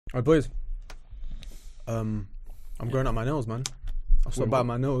Alright, boys. I'm growing out my nails, man. I've stopped biting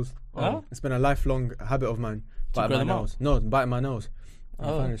my nails. Huh? It's been a lifelong habit of mine. Biting my nails. No, biting my nails. I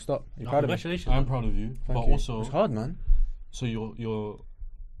finally stopped. You proud of me? Congratulations. I'm proud of you. Thank but you. also, It's hard, man. so you're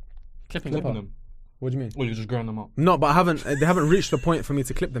Clipping clipping them. them. What do you mean? Or you're just growing them up. No, but they haven't reached the point for me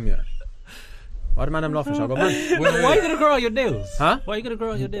to clip them yet. Why the man I'm laughing? Shall I go back? Why are you gonna grow out your nails? Huh? Why are you gonna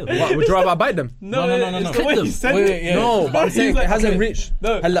grow out your nails? What, would you rather I bite them? No. it's the way you said it. Yeah. No, but I'm saying it hasn't reached.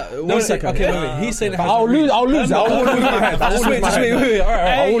 No. One second. Okay, wait. He's saying it I'll hasn't lose. I'll lose it. I won't lose my head. I won't lose my head. Wait. All right.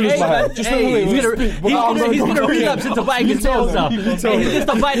 I won't lose my head. Just wait. He's gonna relapse into biting his nails now. He's gonna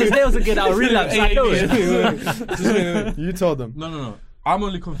start biting his nails again. I'll relapse. I know it. You told them. No. I'm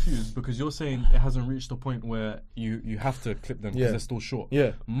only confused because you're saying it hasn't reached the point where you have to clip them because they're still short.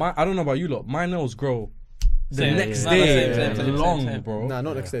 Yeah. I don't know about you lot. My nails grow the Same, next yeah. day Same. long, bro. Nah,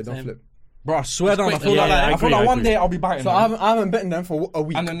 not next day. Don't flip. Bro, I swear down. I quick. feel Yeah, like I I feel agree, like I one agree. day I'll be biting So them. I haven't bitten them for a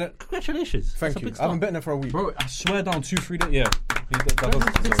week. And then, Congratulations. Thank you. I haven't bitten them for a week. bro, I swear down 2-3 days. Yeah. That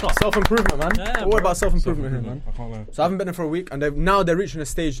does Stop. Self-improvement, man. Yeah, Don't worry about self-improvement here, man. I can't lie. So I haven't been there for a week, and they're reaching a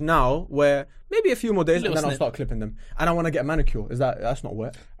stage now where maybe a few more days, and Little then I'll snip. start clipping them. And I want to get a manicure. That's not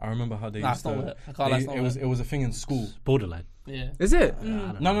wet? I remember how they Nah, used it's not to. wet. I can't lie, it's not It wet. was a thing in school. Borderline. Yeah. Is it?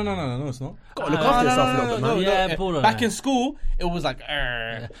 No, it's not. Gotta look after yourself a little bit, man. Yeah, borderline. Back in school, it was like,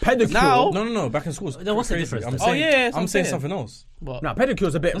 Pedicure. Now- No. Back in school, Then what's the crazy. difference I'm then? saying, Oh, yeah, that's what I'm I'm saying saying. something else. what? Nah,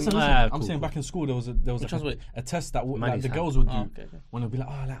 pedicure's a bit. Listen, I'm cool. saying back in school there was Which one's like what? a test that like Maddie's the hand. girls would do okay. when they'll be like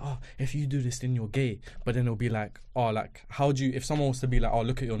if you do this then you're gay, but then it'll be like how do you, if someone was to be like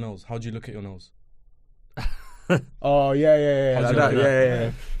look at your nails, how do you look at your nails? Oh yeah. How's Like your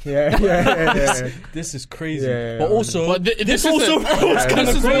that. Yeah. This is crazy. Yeah, But also But this also is kind of worse.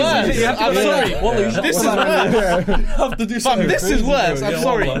 crazy. I'm sorry. This is worse. You have to do something. this is crazy, worse. bro. I'm Yeah,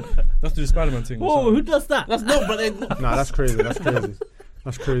 sorry. well, you have to do Spider-Man thing. Whoa, who does that? That's no, but then, Nah, that's crazy.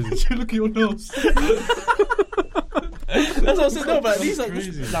 That's crazy. You look at your nose. that's what I'm saying. No, but these are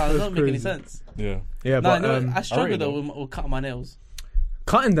crazy. nah, it doesn't make any crazy. sense. Yeah. Yeah, Nah, but no, I struggle already though with cutting my nails.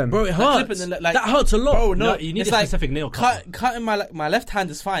 cutting them. Bro, it Like, hurts. clipping them, That hurts a lot. Bro, no, You need it's a like specific nail cut. cutting my left hand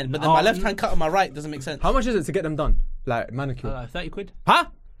is fine, but then my left hand cutting my right doesn't make sense. How much is it to get them done? Like manicure? 30 quid? Huh?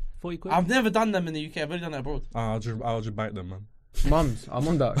 40 quid? I've never done them in the UK. I've only done it abroad. I'll just bite them, man. Mums, I'm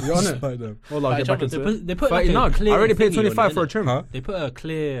on that. You on it? Bite them. Well, I'll get back into it. They put 30 like a nug. clear I already paid thingy on 25 it, for a innit? trim. Huh? They put a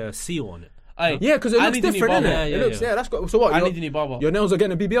clear seal on it. Aye. Yeah, because it I looks need a new different, barber. innit? Yeah, It yeah, looks, yeah. yeah, that's good. So what? I need a new barber. Your nails are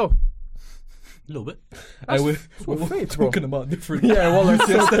getting a BBL? A little bit. We're fake, bro. talking about different. Yeah, well,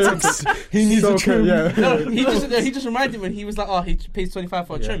 it's so He needs so a trim. yeah. No, he just reminded me when he was like, oh, he pays 25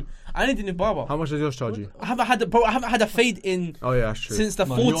 for a trim. I need a new barber. How much does yours charge you? I haven't had a fade in Oh yeah, that's true. since the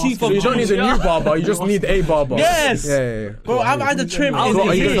No, you're 14th So of you don't need a new barber, you just need a barber. Yes. Yeah. Bro, I haven't had a trim I in was What,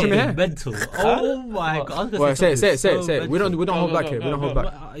 are you gonna gonna say trim your something hair? mental. Oh my god. I was gonna Well, say something it. so We don't Go, hold go, back go, here. We go, don't hold go.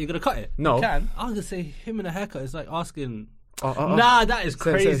 back. You're gonna cut it? No. Can. I was gonna say him and a haircut is like asking. Oh. Nah, that is Say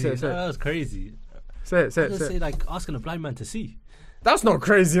it, crazy. say it, say it. That was crazy. Say I was gonna say it. like asking a blind man to see. That's not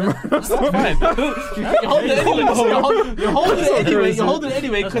crazy, man. That's not Fine. You're holding it anyway. You're holding it anyway. crazy. You're holding it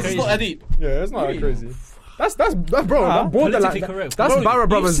anyway That's because it's not crazy. that deep. Yeah, it's not that crazy. That's bro. That borderline. politically correct. That's Bro, Barra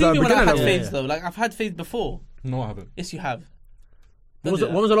Brothers You've seen me when I beginner had level. fades though. Like I've had fades before. No, I haven't. Yes, you have. When was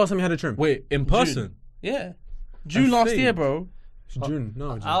the last time you had a trim? Wait, in person? Yeah. June last year, bro. June.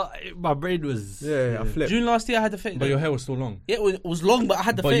 No. June. My brain was. Yeah, I flipped. June last year I had the fade. But your hair was still long. Yeah, it was long, but I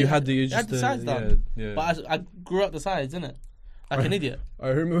had the But fade. you had the I had the sides done. Yeah. But I grew up the sides, innit? Like an idiot. Who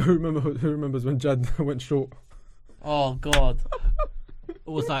remembers when Jad went short? Oh God. It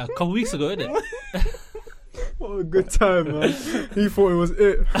was like a couple weeks ago, isn't it? What a good time, man. He thought it was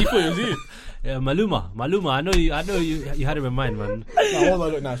it. He thought it was you. Yeah, Maluma. I know you had him in mind, man. Wallah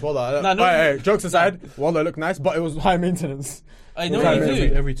look nice. Wallah. Nah, no, Hey, jokes aside, Wallah look nice, but it was high maintenance. I know Okay, what you maybe.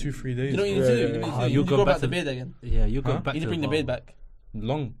 do. every 2-3 days. You know what you need to do. You you need to go go back back the to- beard again. Yeah, you go Huh? back You need to bring the beard back.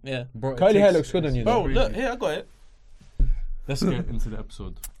 Long. Yeah. Bro, it Curly hair takes- looks good on you, Bro, though. look here. I got it. Let's get into the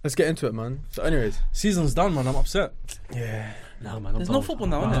episode. Let's get into it, man. So, anyways. Season's done, man. I'm upset. Yeah. No, man. There's no football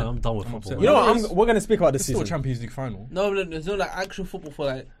now, innit? I'm done with I'm football. upset. You know No, what? We're going to speak about this It's still a season. Champions League final. No, there's no like actual football for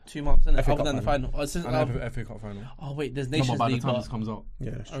like 2 months, innit? FA Other Cup than the final. Oh, since, And FA Cup final. oh wait, there's No, Nations but by the League, time but this comes out,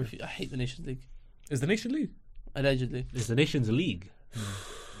 Yeah, that's true. I hate the Nations League. is the Nation League? Allegedly. It's the Nations League.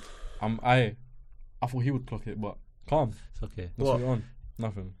 I thought he would clock it, but calm. It's okay. What's What? going on?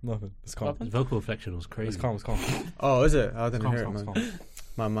 Nothing. It's calm. What Vocal reflection was crazy. It's calm. Oh, is it? I didn't Calm, hear calm, it, man.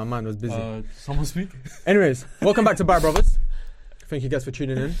 calm. My mind was busy. Someone speak. Anyways, welcome back to Barra Brothers. Thank you guys for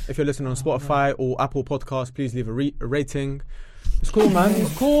tuning in. If you're listening on Spotify or Apple Podcasts, please leave a rating. It's cool, man.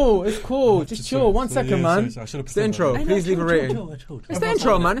 It's cool. It's cool. Just chill. 1 second, man. I should have It's the intro. Please leave a rating. It's the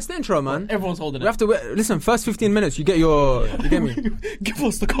intro, man. It's the intro, man. Everyone's holding We have to listen. First 15 minutes, you get your. You get me? Give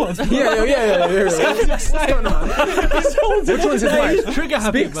us the cards. Yeah. What's going on, man? Which one's his mic? Trigger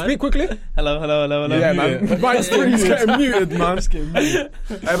happy, man. Speak quickly. Hello. Yeah, man. Mike's getting muted, man. Hey,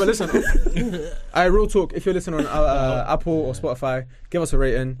 but listen. Real talk. If you're listening on Apple or Spotify, give us a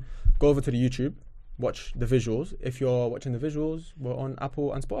rating. Go over to the YouTube. Watch the visuals. If you're watching the visuals, we're on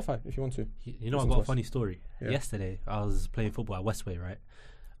Apple and Spotify if you want to. You know, I've got a funny story. Yeah. Yesterday, I was playing football at Westway, right?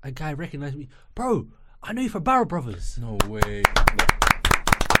 A guy recognized me. Bro, I know you from Barra Brothers. No way.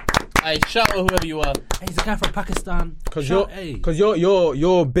 Hey, shout out whoever you are. Hey, he's a guy from Pakistan. Because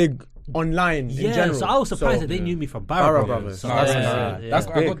you're big online in general. So I was surprised that they knew me from Barra Brothers. So I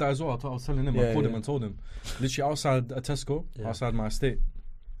got that as well. I was telling him. I called him and told him. Literally outside a Tesco, outside my estate.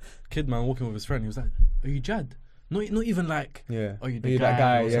 Kid man walking with his friend. He was like, "Are you Jad?" Not even like, "Are you the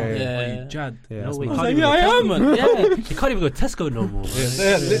guy?" Are you Jad? Yeah, no way. I am. Yeah, you can't even go to Tesco no more.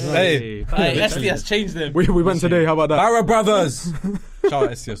 Hey, SD has changed them. We went today. How about that? Barra Brothers. Shout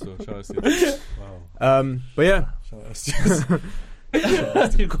out STS though. Shout out STS. Wow. But yeah. Shout out STS.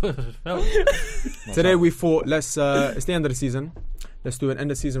 Today we thought it's the end of the season. Let's do an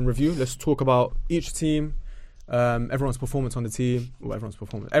end of season review. Let's talk about each team. Everyone's performance on the team,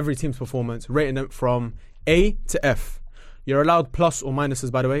 every team's performance, rating them from A to F. You're allowed plus or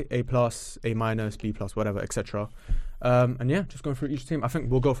minuses, by the way, A plus, A minus, B plus, whatever, etc. And yeah, just going through each team. I think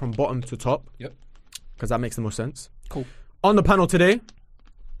we'll go from bottom to top. Yep. Because that makes the most sense. Cool. On the panel today,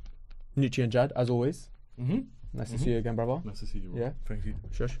 Nucci and Jad, as always. Mm-hmm. Nice to see you again, brother. Nice to see you, bro. Yeah. Thank you.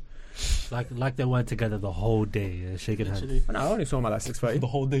 Shush. Like they weren't together the whole day, shaking hands. I only saw him at like 6:30. The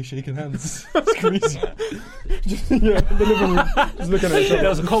whole day shaking hands. That's crazy. In the living room, just looking at each other. There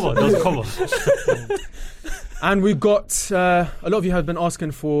was a cover. And we've got a lot of you have been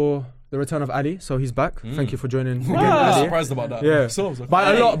asking for the return of Ali, so he's back. Thank you for joining again, I'm Ali. surprised about that. Yeah, So,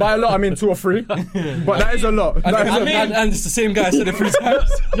 by a lot, I mean 2 or 3, but that is a lot. And it's the same guy. I said it 3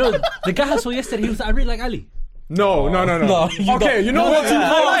 times. No, the guy I saw yesterday, he was like, I really like Ali. No. Okay, you know what?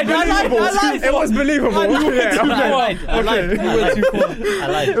 I lied. It was believable. I lied. I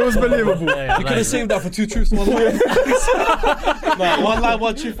lied. It was believable. You could have saved that for 2 truths, 1 lie. One lie,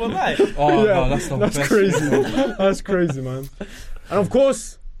 1 truth, 1 lie. Oh, no, that's crazy. That's crazy, man. And of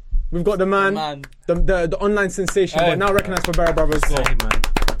course, we've got the man. The online sensation, but now recognized for Barra Brothers. Hey, man.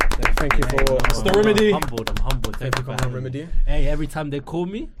 Thank you for the remedy. I'm humbled. Thank you for having me. Remedy. Hey, every time they call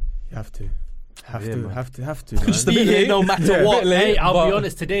me, You have to. Have to. Just Man. a bit late. No matter what. hey, I'll be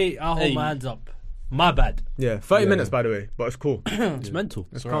honest, today I'll hold my hands up. My bad. Yeah, 30 minutes by the way, but it's cool. It's mental.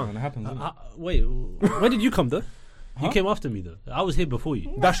 It's Sorry, calm. man, it happens. Isn't it? Wait, when did you come though? You came after me though. I was here before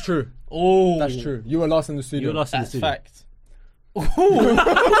you. That's true. Oh, That's true. You were last in the studio. You were last in the That's studio. fact.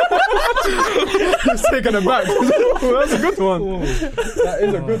 He's taking it back. That's a good one. That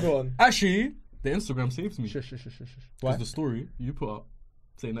is a good one. Actually, the Instagram saves me. Shush. Because the story you put up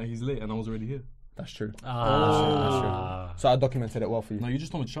saying that he's late and I was already here. That's true. That's true. So I documented it well for you. No, you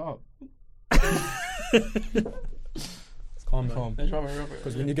just told me to shut up. It's calm, man.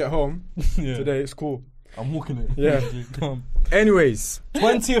 Because when you get home today, it's cool. I'm walking it. Yeah. Calm. Anyways,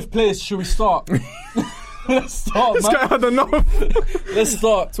 20th place, should we start? Let's start, this man. guy had enough. Let's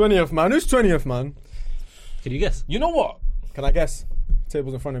start. 20th man. Who's 20th man? Can you guess? You know what? Can I guess?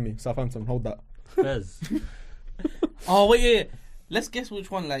 Table's in front of me. Southampton. Hold that. Fez. Oh, wait, yeah. Let's guess which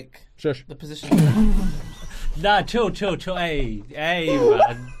one, like, Shush. the position. Nah, chill. Hey,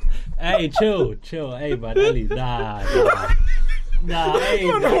 man. Hey, chill. Hey, man. Ali, nah, hey, I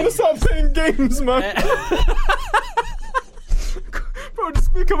don't man. want to start playing games, man. Bro, just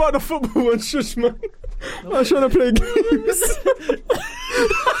speak about the football and shush, man. I'm trying to play games.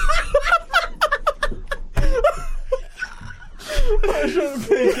 I'm trying to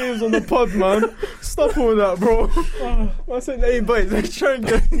play games on the pod, man. Stop all that, bro. I said, hey, boys, let's try and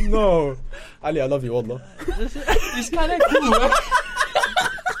get... No. Ali, I love you, Allah. It's kind of cool, man.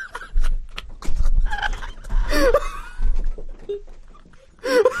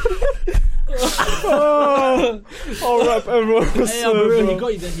 I'll wrap everyone. Hey, I'm real.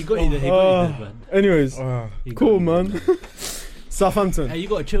 He got you there, man. Anyways, He got cool, you. man. Southampton. Hey, you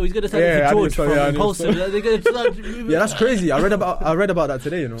gotta chill. He's gonna say Yeah, I for need George to- from yeah, I need to Impulsive. They're gonna start Yeah, that's crazy. I read about that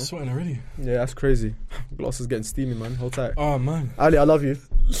today, you know. Sweating already. Yeah, that's crazy. Gloss is getting steamy, man. Hold tight. Oh, man. Ali, I love you.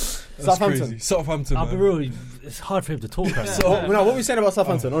 That's Southampton. crazy. Southampton, I'll be man. real. It's hard for him to talk right now. So, now, what are we saying about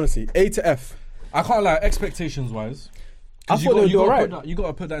Southampton, honestly? A to F. I can't lie, expectations-wise. I thought they would do alright. You got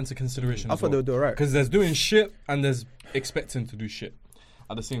to put that into consideration. I thought they would do alright. Because there's doing shit and there's expecting to do shit.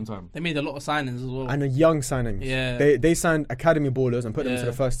 at the same time. They made a lot of signings as well. And a young signings. Yeah. They signed academy ballers and put them into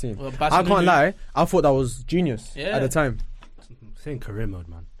the first team. Well, I can't lie. I thought that was genius at the time. Saying career mode,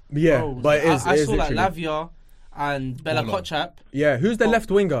 man. Yeah, Bro, but I it is saw like literally. Lavia and Bella Kotchap. Yeah, who's the left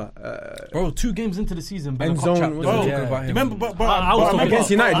winger? Bro, 2 games into the season, Ben Endzone Kotchap, was bro, it? talking about him. Remember, bro, I was remember-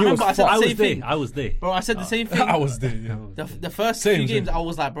 against United, he was I said the same thing. I was there. Bro, I said the same thing. I was there, yeah. The first few games, I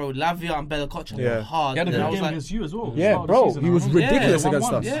was like, bro, Lavia and Bella Kotchap were hard. He had a And good I was game like, against you as well. Yeah, bro, he was ridiculous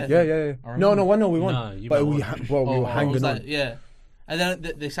against us. Yeah. Yeah. No, 1-0 we won. Nah, you But might we won. were I hanging was on. like, yeah. And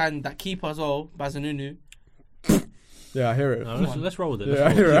then they signed that keeper as well, Bazanunu. Yeah, I hear it. No, let's roll with it. Yeah,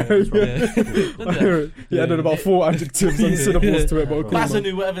 I hear it. I hear it. He added about 4 adjectives and syllables to it, but cool, man.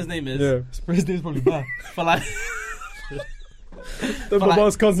 Bazanu, whatever his name is. Yeah. His name's probably bad. For like, The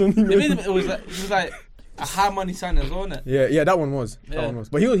Baba's cousin. they made him, it was like a high money signing as well, wasn't it? Yeah, that one was. That one was.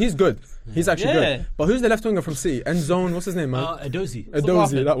 But he's good. He's actually good. But who's the left winger from City? Endzone, what's his name, man? Edozie.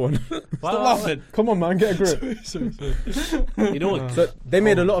 Edozie, that one. Stop laughing. Come on, man, get a grip. You know what? So they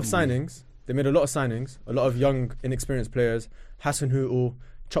made a lot of signings. A lot of young, inexperienced players. Hassan Hootel,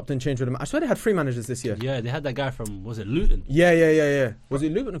 chopped and changed with them. I swear they had 3 managers this year. Yeah, they had that guy from, was it Luton? Yeah. Was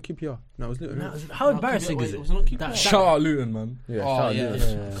it Luton or QPR? No, it was Luton. How embarrassing is It it? was not keeper. Shout out Luton, man. Yeah, Oh, shout out yeah.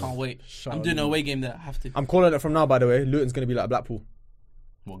 Luton. Can't wait. Shout I'm out doing an Luton. away game that I have to. I'm calling it from now, by the way. Luton's going to be like Blackpool.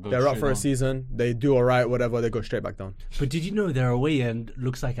 What, go They're up straight for a down? season. They do all right, whatever. They go straight back down. But did you know their away end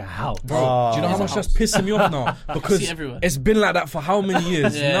looks like a house? Bro, do you know how much that's pissing me off now? Because see it everywhere. it's been like that for how many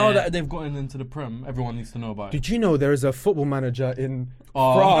years? Yeah. Now that they've gotten into the Prem, everyone needs to know about it. Did you know there is a football manager in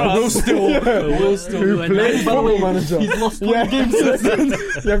Will still. who plays football manager? He's lost 20 games since then.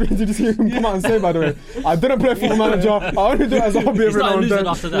 Yeah, but did you see him come out and say, by the way, I didn't play football manager. I only do it as a hobby every now and losing then.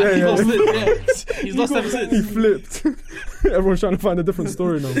 after that. Yeah. He's lost ever since. He flipped. Everyone's trying to find a different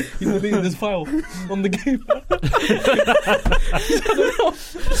story now. He's deleted his file on the game.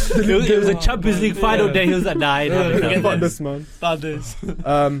 It was a Champions League final day. He was like, nah, Fuck this, man. Bad days.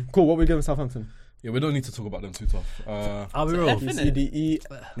 Cool, what we giving Southampton? Yeah, we don't need to talk about them too tough. I'll be real. E.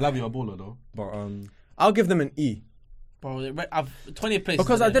 Lavia baller though, but I'll give them an E. Bro, I've 20th place.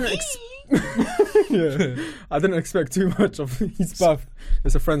 Because I didn't I didn't expect too much of his buff.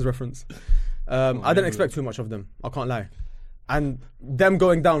 It's a Friends reference. I didn't expect too much of them. I can't lie. And them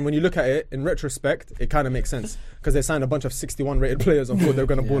going down, when you look at it in retrospect, it kind of makes sense because they signed a bunch of 61 rated players and thought they were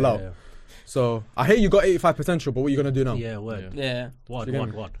going to ball out. Yeah. So I hear you got 85 potential, but what are you going to do now? Yeah, word. Yeah. What?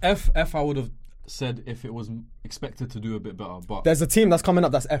 F I would have said if it was expected to do a bit better, but There's a team that's coming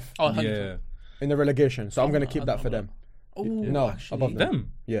up that's F Oh, yeah, in the relegation, so I'm going to keep that for them. Oh, No, actually. above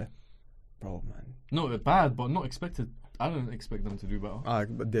them. Yeah. Bro, man. No, bad, but not expected. I don't expect them to do better.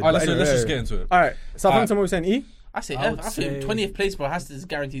 Alright, but did. Alright, But let's anyway, just get into it. Alright, Southampton, what were we saying? E? I say I F. would I think say- 20th place, bro, is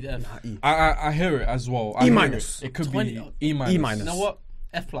guaranteed F. E. I hear it as well. I E hear minus. It could 20 be E minus. E minus. You know what?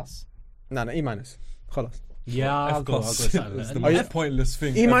 F plus. No, E minus. Khalas. Yeah, I'll go It's something the like most pointless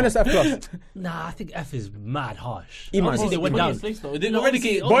thing. E minus, ever. F plus. Nah, I think F is mad harsh. E minus. Obviously, they went 20th down. place, though. They No,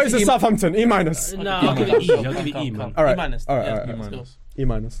 relegated. Boys of Southampton, E minus. Nah, I'll give it E. I'll give it E, man. Alright, E minus. alright, Yeah, alright, let's alright. go. E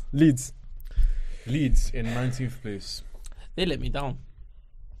minus. Leeds. Leeds in 19th place. They let me down.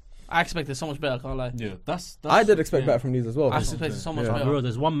 I expected so much better, I can't lie. Yeah, that's I did expect better from Leeds as well. I expected so much Yeah. better. Bro,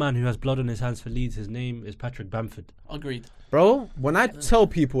 there's one man who has blood on his hands for Leeds. His name is Patrick Bamford. Agreed. Bro, when I tell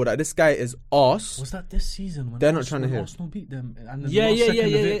people that this guy is arse, Was that this season when They're not trying to hear. Arsenal beat them? And then Yeah, the last yeah, second yeah,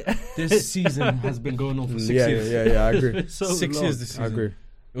 of yeah, it, yeah. This season has been going on for 6 yeah, years. yeah, I agree. So 6 long. years this season. I agree.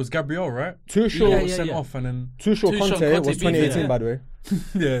 It was Gabriel, right? Tuchel, Yeah, He yeah, sent yeah. off and then Tuchel Tuchel Conte Conte was beat 2018, him. by the way.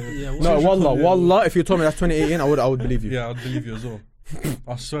 yeah, No, wallah, if you told me that's 2018, I would believe you. yeah, I'd believe you as well.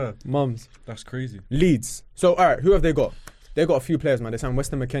 I swear, Mums. that's crazy. Leeds. So, all right, who have they got? They got a few players, man. They signed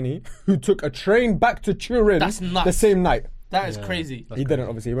Weston McKennie, who took a train back to Turin That's nuts. the same night. That is crazy. He didn't,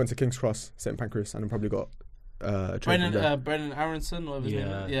 obviously. He went to King's Cross, St Pancras, and then probably got a train from there. Brennan Aronson, whatever his name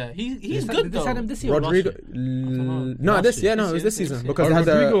Yeah. is. Yeah, he's Did good they sign though. him this year or last Rodrigo. year? No, Last this year. yeah, no, it was this This year, season this because year.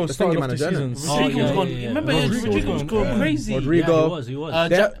 they had Rodrigo the started thingy off the manager. innit? season. Rodrigo yeah, was gone. yeah, yeah. Remember, Rodrigo Rodrigo was was going gone. crazy. Rodrigo. Yeah, he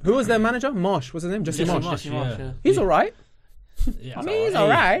was. Who was their manager? Marsh. What's his name? Jesse Marsh. Marsh, yeah. He's alright. Yeah, I mean, he's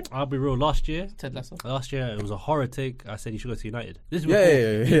alright. I'll be real. Last year, Ted Lasso. it was a horror take. I said he should go to United. This is Yeah,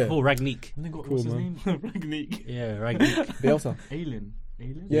 yeah. before Ragnick. And they got Cool, what's his man. name? Ragnick. Yeah, Ragnick. Bielsa. Alien.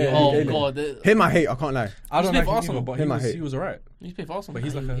 Yeah. Oh Alien. god, Him, I hate. I can't lie. I don't played like for him Arsenal. either, but Him I hate. he was alright. he's played for Arsenal. But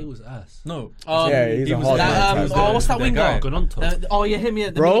he's like he a was ass. no. Yeah, he's he a was hard that, man. what's that the winger? guy. Gononto. Yeah, him. Yeah,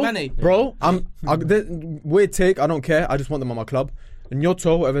 the Bro, Mane. bro, weird take. I don't care. I just want them on my club.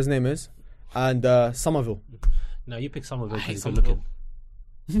 Nyoto, whatever his name is, and Somerville. No, you pick some of it hate because he's good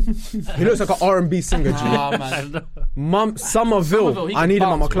looking. He looks like an R&B singer. G. Ah man, Somerville. Somerville, he I can need him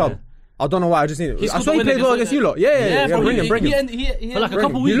on my bounce, club. man. I don't know why. I just need it. He's I saw he played well against you lot. Yeah, bro, bring him. He For like a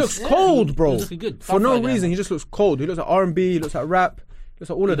couple He weeks. looks cold, bro. He's looking good. For no Tough reason, guy. he just looks cold. He looks like R&B. He looks like rap. He looks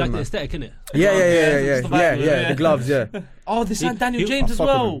like all of Like them, the man. aesthetic, innit? Yeah. The gloves, yeah. Oh, they signed Daniel he- James as fuck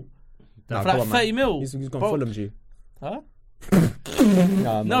with well. him. Nah, For come like on, man. 30 mil. He's gone Bro. Fulham, G. Huh?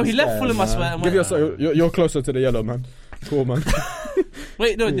 Nah, No, man, he this left guy, Fulham, I man. swear. and Give went- you're closer to the yellow, man. Cool, man.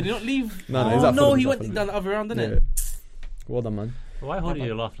 Wait, no, did he not leave? No, he's Oh, at no, Fulham, he he's at went Fulham. down the other round, Yeah. didn't it? Well done, man. Why holding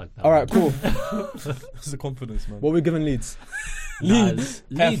you laugh like that? All right, cool. That's the confidence, man. What are we giving Leeds? Leeds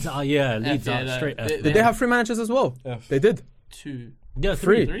F. are Leeds yeah, are no, straight F. Did they have 3 managers as well? F. They did. 2. Yeah,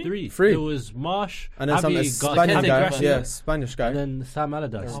 Three. three. It was Marsh, And then some Javi, Spanish Garcia, guy. Garcia, Yeah, Spanish guy. and then Sam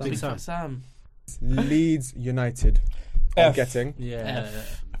Allardyce. Oh, Big big Sam. fat Sam. Leeds United. I'm F. getting. Yeah.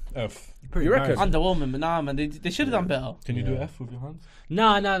 F. Pretty You reckon? embarrassing. Underwhelming, but nah, man, they should have done better. Can you do F with your hands? No.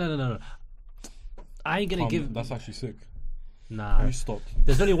 I ain't gonna Calm, give. That's actually sick. Nah. You stopped.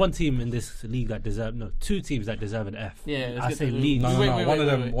 There's only one team in this league that deserve. No, 2 teams that deserve an F. Yeah, let's I get say to the- Leeds. No.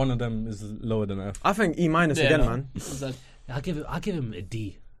 Wait. One of them is lower than F. I think E- Yeah, again, no. man. I'll give him a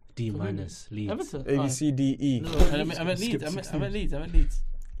D. D minus. Leeds. Everton. A, B, C, D, E. No, I meant Leeds. I meant Leeds.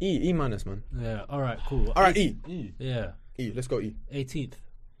 E minus, man. Yeah. All right. Cool. All right, E. Yeah. E. Let's go E. 18th.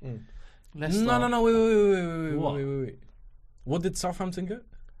 Leicester. No. What? Wait. What did Southampton get?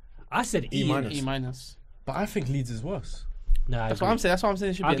 I said E. E minus. E minus. But I think Leeds is worse. Nah, That's what I'm saying.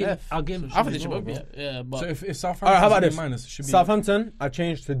 It should be an F. I'll give. I think it should both be. Yeah, but So if Southampton All right, how about is this? A minus, it should be Southampton, I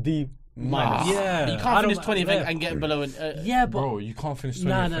changed to D minus. Yeah. you I can't don't- finish 20th yeah. and get below an. Yeah, but Bro, you can't finish 20th.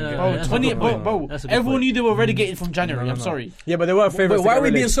 No, and no, get- no, Bro, that's a 20. good point. Bro, That's a good everyone point. knew they were relegated from January. No. I'm sorry. Yeah, but they were favourites. Wait, why to are we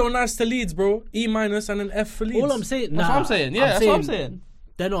get being relegated. so nice to Leeds, bro? E minus and an F for Leeds. all I'm saying. That's what I'm saying. Yeah, that's what I'm saying.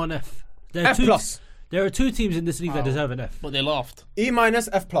 They're not an F. There are F plus. There are 2 teams in this league that deserve an F. But they laughed. E minus,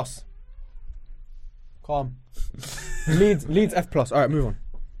 F plus. Calm. Leeds F plus. All right, move on.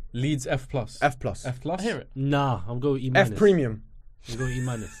 Leeds F plus. F plus. F plus. I hear it. Nah, I'm going E minus. F premium. I'm going E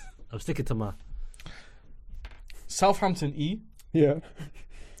minus. I'm sticking to my. Southampton E. Yeah.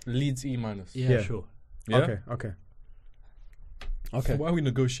 Leeds E minus. Yeah, sure. Yeah? Okay. Why are we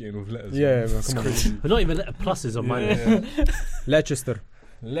negotiating with letters? Yeah, man, come on. But not even pluses or minus. Leicester.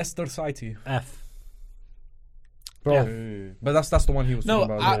 Leicester City. F. Bro, But that's the one he was No,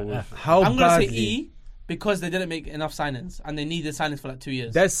 talking about. as well. how I'm gonna say badly. E because they didn't make enough signings and they needed signings for like 2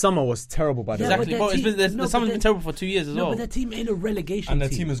 years. Their summer was terrible, by the Yeah, way. Exactly. but Bro, their it's been, team- the summer's but been terrible for 2 years as No, well. but their team ain't a relegation And their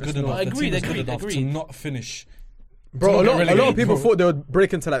team. team is good enough. not- The team is good agreed. enough to not finish. Bro, to a not get lot of relegated, people bro. thought they would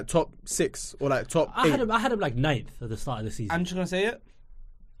break into like top 6 or like top 8. I had him like 9th at the start of the season. I'm just gonna say it.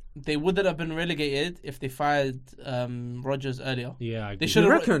 They wouldn't have been relegated if they fired Rodgers earlier. Yeah, I They agree. should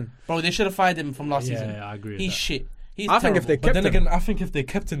You have. reckon? Bro, they should have fired him from last Yeah, season. yeah, I agree with He's that. shit. He's I think if they terrible. But kept then him. again, I think if they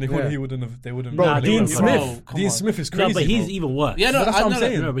kept him, Yeah. he wouldn't have. They wouldn't. Bro, Nah, have they Dean would've- Smith. Bro, come Dean on. Smith is crazy. No, but he's bro. even worse. Yeah, no, That's what I I'm know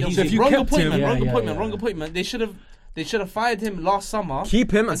saying. that. No, but he's- So if you wrong kept appointment. him, Wrong appointment. They should have fired him last summer.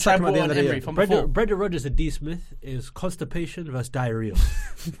 Keep him and sack him at the end of the year. From before. Brendan Rodgers and D. Smith is constipation versus diarrhea.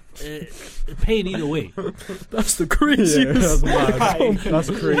 Pain either way. That's the craziest. That's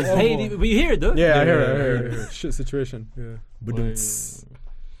crazy. Pain either, but you hear it though. Yeah, I hear it. Shit situation. Yeah.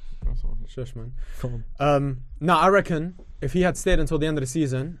 Shush, man. Nah, I reckon if he had stayed until the end of the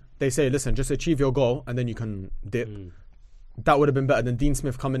season, they say, listen, just achieve your goal and then you can dip. That would have been better than Dean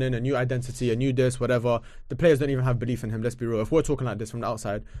Smith coming in, a new identity, a new this, whatever. The players don't even have belief in him, let's be real. If we're talking like this from the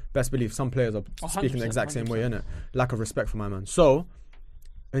outside, best believe some players are speaking the 100%, exact same way, 100%. innit? Lack of respect for my man. So,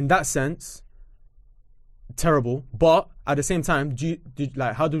 in that sense, terrible. But at the same time,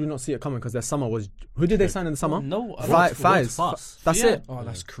 how did we not see it coming? Because their summer was... Who did they sign in the summer? No, Fives. Pass. That's Yeah. it. Oh,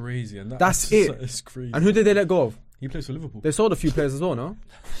 that's crazy. And That's it. It's crazy. And who did they let go of? He plays for Liverpool. They sold a few players as well, no?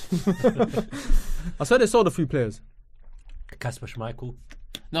 I swear they sold a few players. Kasper Schmeichel.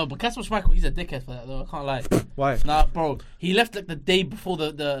 No, but Kasper Schmeichel, he's a dickhead for that though. I can't lie. Why? Nah, bro, he left like the day before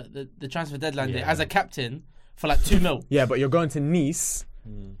the transfer deadline day Yeah. as a captain for like 2 mil. Yeah, but you're going to Nice,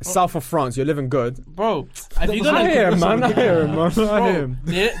 south of France. You're living good. Bro, if you I hear him, man. I hear him, man. I hear bro, him.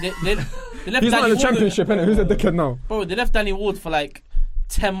 they left He's Danny not in the Ward. championship, innit? Who's a dickhead now? Bro, they left Danny Ward for like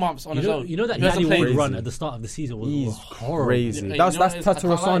 10 months on his own. You know that He hasn't Danny Ward played. run at the start of the season was He's horrible. crazy. Hey, That's you know what it is? I can't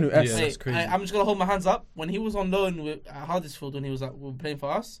lie. Tatarusanu Yeah, F. that's crazy. I'm just gonna hold my hands up. When he was on loan with at Huddersfield, when he was playing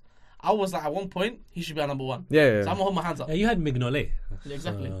for us, I was like, at one point he should be our number 1. Yeah, So yeah. I'm gonna hold my hands up. Yeah, you had Mignolet. Yeah,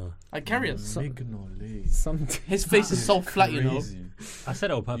 exactly. Like carriers. Mignolet. Something. His face is so flat, you know. Crazy. I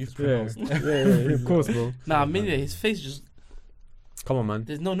said it on purpose. Yeah, yeah, of course, bro. Nah, I mean, his face just Come on, man.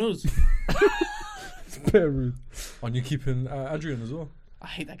 there's no nose. Rude. And you're keeping Adrian as well. I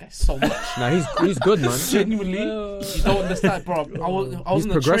hate that guy so much. Nah, he's good, man. Genuinely, you don't understand, bro. I was He's on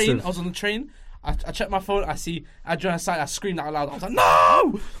the train. progressive. I was on the train. I checked my phone. I see Adrian side. I screamed out loud. I was like,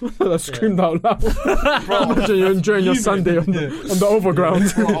 no! I screamed out loud. Bro, imagine you're enjoying your Sunday on the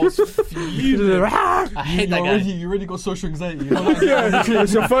overground. Bro, I was fuming. I hate that guy. You already got social anxiety.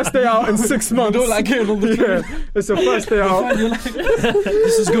 It's your first day out in 6 months. You don't like getting on the train. It's your first day out. You're like,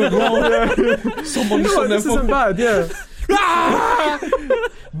 this is going wrong. Someone No, this isn't bad, yeah.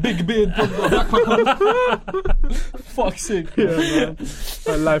 Big beard, backpack. Fuck's sake. Yeah, man.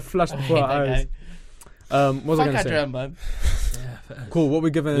 My life flashed before our eyes. What was I going to say? Adrian, man. Cool, what we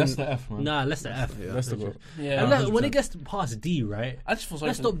giving? Leicester F, man. Nah, Leicester F. Yeah, Leicester go. Yeah. And when it gets past D, right? I just feel sorry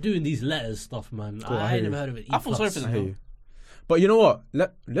Let's for stop them. doing these letters stuff, man. Cool, I ain't never heard of it. I feel sorry for I them. hear you. But you know what?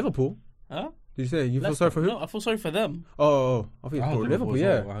 Liverpool? Huh? Did you say you feel Leicester. sorry for who? No, I feel sorry for them. Oh, I think I it's had Liverpool, as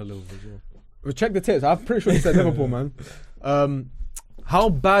yeah. well. I had Liverpool as well. Well, check the tips. I'm pretty sure you said Liverpool, man. How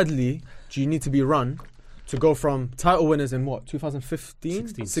badly do you need to be run to go from title winners in what,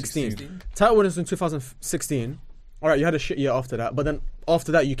 2015? 16. Title winners in 2016. All right, you had a shit year after that, but then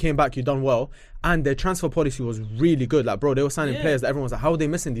after that you came back, you done well, and their transfer policy was really good. Like, bro, they were signing players that everyone was like, how are they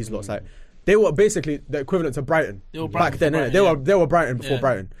missing these lots? Like, they were basically the equivalent to Brighton back then. Brighton, they were Brighton before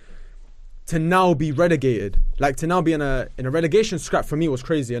Brighton. To now be relegated, like to now be in a relegation scrap for me was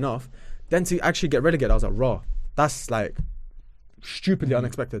crazy enough. Then to actually get relegated, I was like, raw. That's like stupidly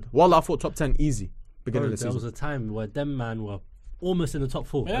unexpected. Wallah, I thought top 10 easy beginning of the There season. was a time where them man were almost in the top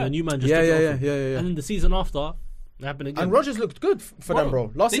 4. Yeah. And the new man just Yeah. And then the season after, it happened again. And Rodgers looked good for them,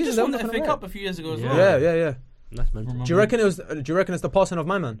 bro. Last They season just they won were the looking FA alright. Cup a few years ago as well. Yeah. That's mental. Do you reckon it's the passing of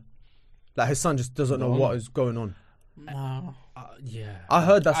my man? Like his son just doesn't know what is going on. No. Yeah. I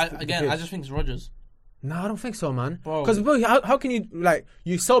heard that. I just think it's Rodgers. No, I don't think so, man. Bro. Because how can you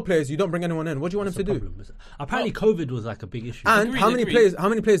you sell players, you don't bring anyone in? What do you want him to do? Apparently, COVID was like a big issue. And Agreed, how many agreed.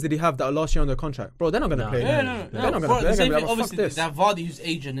 players did he have that are last year on their contract? Bro, they're not gonna play. No. They're not gonna Bro, play. the They're same gonna thing, be like, fuck obviously, this. they have Vardy who's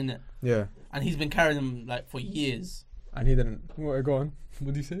aging, innit? Yeah, And he's been carrying them like for years. and he didn't. What, go on.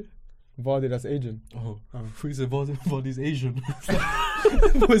 What do you say? Vardy, that's aging. Oh, he said Vardy's Asian.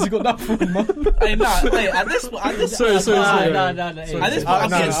 Where's he got that from, man? Hey, at this point, At this I'm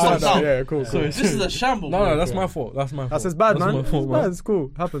No, getting stopped out. yeah, cool. This is a shamble. No, bro. that's my fault. That's my fault. That's his bad, man. my fault, It's bad. It's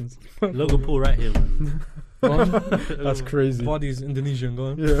cool. Happens. Logan Paul right here, man. That's crazy. Vardy's Indonesian, go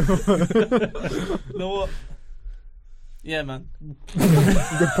on. Yeah. You know what? Yeah, man.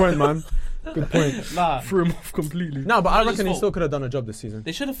 Good point, man. Good point. Threw him off completely. No, but I Rodgers' reckon he fault. still could have done a job this season.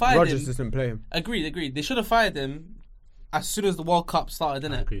 They should have fired Rodgers him. just didn't play him. Agreed. They should have fired him as soon as the World Cup started, I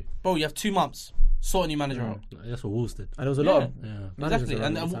didn't it? agree. Bro, you have 2 months. Sort a new manager out. That's what Wolves did. And there was a lot of Yeah. managers Exactly.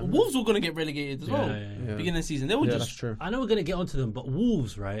 around And this time. Wolves were going to get relegated as well. Yeah. Beginning of the season. They were Yeah, that's just... true. I know we're going to get onto them, but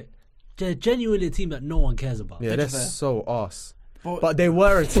Wolves, right? They're genuinely a team that no one cares about. Yeah, they're fair. so arse. But But they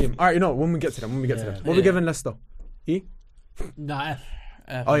were a team. All right, when we get to them. What are we Yeah. giving Leicester? E? Nah,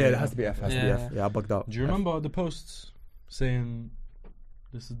 Oh, yeah, it has to be F. Yeah, I bugged out. Do you remember the posts saying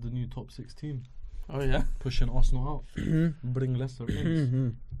this is the new top 6 team? Oh, yeah. Pushing Arsenal out. Bring Leicester in.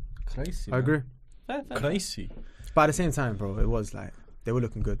 Mhm. Crazy. I agree. Fair. Crazy. But at the same time, bro, it was like, they were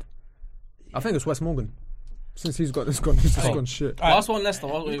looking good. I think it's Wes Morgan. Since he's gone shit. Last one, Leicester.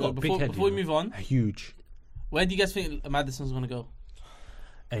 got big head, Before we you know. move on, Huge. where do you guys think Madison's going to go?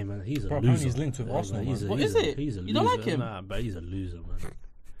 hey man, he's a Bro, loser. apparently he's linked with Arsenal, He's a, man. What he's is a, it? He's a You don't loser. like him? Nah, but he's a loser, man.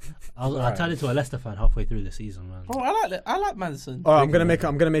 I turned into a Leicester fan halfway through the season, man. Bro, I like Madison. All right, I'm gonna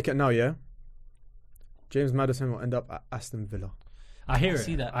make it now. Yeah. James Maddison will end up at Aston Villa. I hear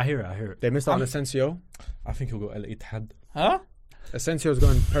see it. that. I hear it. They missed out on Asensio. I think he'll go Al Ittihad. Huh? Asensio's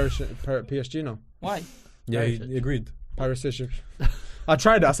going PSG now. Why? Yeah, he agreed. Paris Saint-Germain. I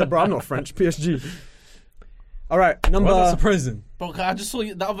tried it. I said, bro, I'm not French. PSG. All right, Why is that number. surprising? Bro, I just saw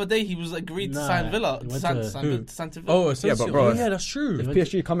the other day he was agreed to Nah, sign Villa. he To went sign to- Villa. Oh, Yeah, Asensio. but bro, Oh, yeah, that's true. If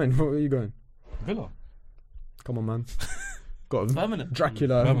PSG come in, where are you going? Villa. Come on, man. Got him. Birmingham.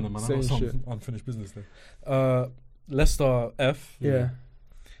 Dracula Birmingham, man. I saying got shit. some unfinished business there. Leicester F. Yeah.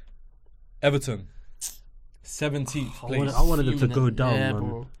 Everton. 17th place. I wanted them to go down, yeah, man.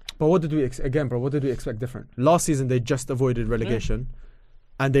 bro. But what did we expect different? Last season they just avoided relegation.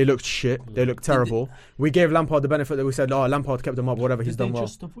 And they looked shit. They looked terrible. We gave Lampard the benefit that we said, oh, Lampard kept them up, whatever, he's Did done they well.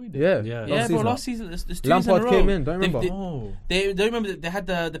 just avoid it? Yeah. Yeah, bro. Last season, there's 2 years in a Lampard row. came in, don't you remember? Oh. They remember that they had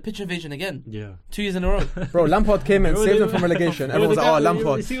the pitch invasion again. Yeah. 2 years in a row. Bro, Lampard came in, saved them from relegation. Everyone was like, oh,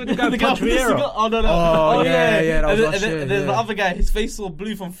 Lampard. You see what the guy punched Vieira? Oh, no. Oh, yeah, that was last year, There's the yeah. other guy, his face all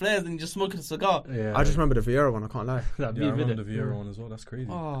blue from flares and he just smoking a cigar. Yeah. I just remember the Vieira one, I can't lie. That'd Yeah, I be remember vivid. the Vieira one as well. That's crazy.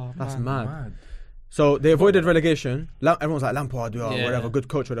 Oh, That's man. mad. So they avoided relegation. Everyone's like, Lampard, Yeah. whatever, good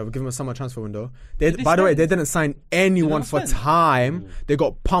coach, whatever, give him a summer transfer window. they By the way, sign? they didn't sign anyone They for didn't sign? time. They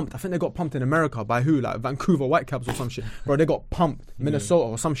got pumped. I think they got pumped in America by who? Like Vancouver Whitecaps or some shit. Bro, they got pumped. Minnesota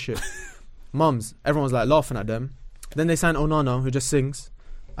or some shit. mums. Everyone was like laughing at them. Then they signed Onana, who just sings.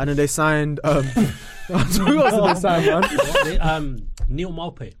 And then they signed... who else did they sign, man? Neil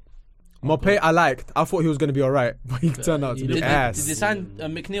Maupay. Maupay I liked. I thought he was going to be alright. But he turned out to be ass. Did they sign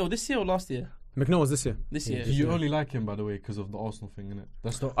McNeil this year or last year? McNeil was this year. This year. You only like him, by the way, because of the Arsenal thing, innit?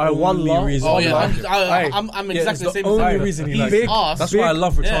 That's the only only reason. Oh, you yeah. like him. I'm exactly the same. Only reason he likes him. That's why I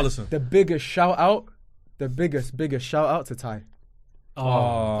love Richarlison. The biggest shout out to Ty.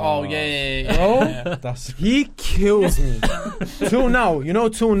 Oh yeah. Bro, he kills me. Till now,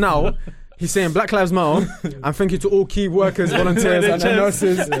 he's saying Black Lives Matter. I'm thank you to all key workers, volunteers, and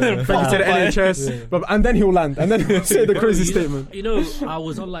nurses. Thank you to the NHS. But, and then he'll land, and then he'll say the crazy statement. You know, I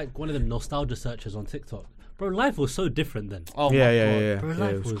was on like one of them nostalgia searches on TikTok. Bro, life was so different then. Oh yeah. Bro,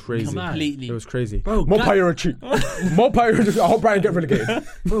 It was crazy. Completely. It was crazy. Bro, more priority. More priority. I hope Brian get relegated.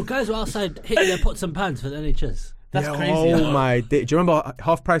 Bro, guys were outside hitting their pots and pans for the NHS. That's crazy. Oh my day. Do you remember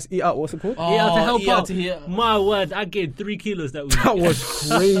half price eat out? What's it called? Eat out to help out. To My word, I gained 3 kilos that week. That was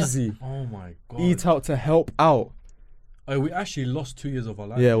crazy. Oh my god. Eat out to help out. Oh, we actually lost 2 years of our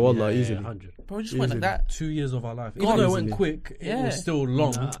life. Yeah, wallah, easily. 100. Bro, it just went like that. 2 years of our life. Even though it went quick, it was still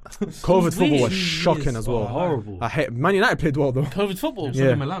long. COVID football was shocking as well. Horrible. I hate Man United played well though. COVID football.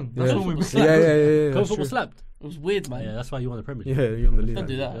 Yeah. Milan. Yeah. That's when we were Yeah. COVID football slept. It was weird, man. Yeah, that's why you won the Premier League. Yeah, you're on the league. Don't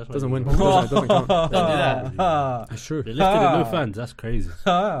do that. Doesn't win. Doesn't count. Don't do that. That's true. They lifted it, no fans. That's crazy.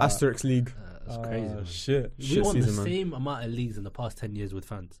 Asterix League. That's crazy. Man. Shit. We won season, the man. same amount of leagues in the past 10 years with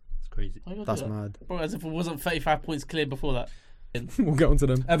fans. It's crazy. That's mad. Bro, as if it wasn't 35 points clear before that. We'll get onto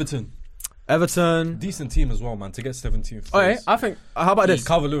them. Everton. Decent team as well, man. To get 17th. Okay, I think. How about this?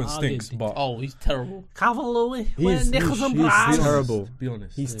 Calvert-Lewin stinks, but Oh, he's terrible. Calvert-Lewin. He's terrible. be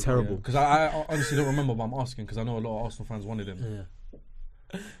honest. He's terrible. Because I honestly don't remember, but I'm asking because I know a lot of Arsenal fans wanted him.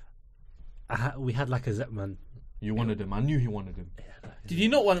 Yeah. We had like a Zep man. You wanted him. I knew he wanted him. Did you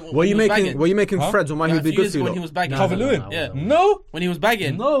not want him? Were you making threads on why he'd be good for you? When he was bagging. Calvert-Lewin? Yeah. No. When he was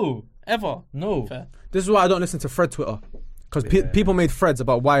bagging. No. Ever. No. Fair. This is why I don't listen to Fred Twitter. Because people made threads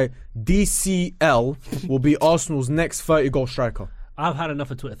about why DCL will be Arsenal's next 30-goal striker. I've had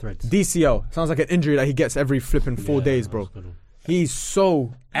enough of Twitter threads. DCL. Sounds like an injury that he gets every flipping 4 days, bro. He's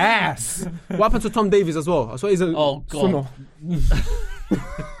so ass. What happened to Tom Davies as well? I saw he's a swimmer.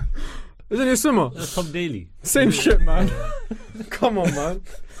 Isn't he a swimmer? That's Tom Daly. Same shit, man. Come on, man.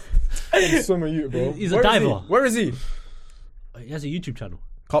 Swimmer, you, bro. He's a diver. Where is he? He has a YouTube channel.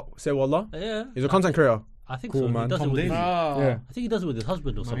 Say wallah? Yeah. He's a content creator. I think Cool, so. man. He does Tom it with Daly. Yeah. I think he does it with his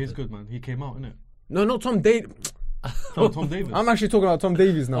husband or No, something. he's good, man. He came out, innit? No, not Tom Davies. No, Tom Davis. I'm actually talking about Tom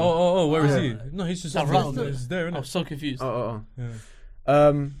Davies now. Oh, where is he? No, he's just around. He's there, I'm innit? so confused.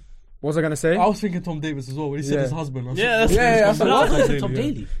 Yeah. What was I gonna say? I was thinking Tom Davis as well when he said his husband. I was Yeah, thinking- that's yeah, No, I that's thought it was Tom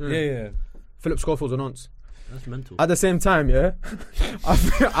Daly. Yeah. Philip Schofield and Nonce. That's mental. At the same time, yeah,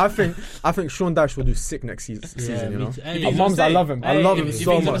 I think Sean Dyche will do sick next season. You know, Hey, Mums, I love him. I love him you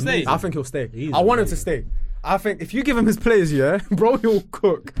so think he'll much. stay? I think he'll stay. He's I want him to amazing. stay. I think if you give him his players, yeah, bro, he'll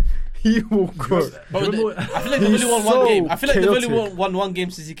cook. He will cook. Bro, I feel like they've He's only won so one game. I feel like they've only chaotic. won one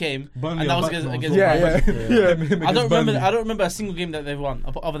game since he came, Burnley and that are was back now against. as well. Yeah. I don't remember a single game that they've won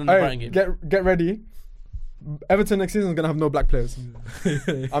other than the Brighton Hey, game. get ready. Everton next season is gonna have no black players.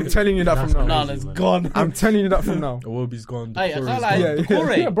 I'm telling you that from now. No, it's gone. I'm telling you that from now. Iwobi's gone. Hey, I Decore's can't lie. gone.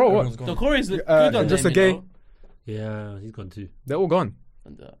 Decore. Yeah, bro. What? Everyone's gone. Decore's look good on just them, a game. you Yeah, he's gone too. They're all gone.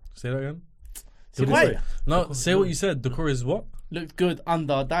 know? Say that again. See, What did you why? say? No, say what you said. Decore is what? Looked good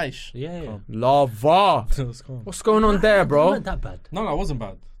under Dyche. Yeah. Lava. It's gone. What's going on there, It bro? wasn't that bad. No, it wasn't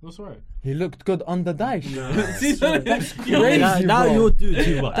bad. That's alright. He looked good under Dyche. See, that's crazy, Now bro. you're doing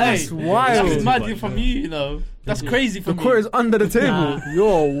too much. Hey, That's wild. That's mad from you know. That's crazy for The me. core is under the table. Nah.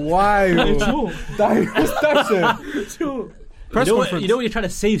 You're wild. That's it. Press You know conference. when you're trying to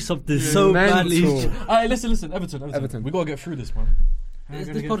save something so Mental. badly. Alright, listen. Everton. Everton. We gotta get through this, man. This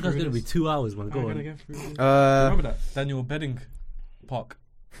podcast is going to be 2 hours, man. Go on. Remember that Daniel Bedding Park.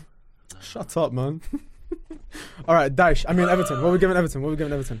 Shut up, man. All right, Dyche. I mean Everton. What are we giving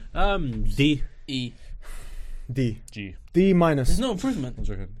Everton? D. E. D. G. D minus. There's no improvement. I'm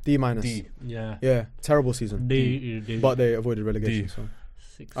joking. D minus. D. Yeah. Yeah, terrible season. D. But they avoided relegation. D. So.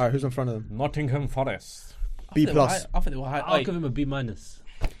 6. All right, who's in front of them? Nottingham Forest. B plus. I think they were high. I'll give him a B minus.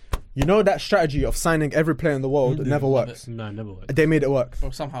 You know that strategy of signing every player in the world never works. No, never worked. They made it work. Bro,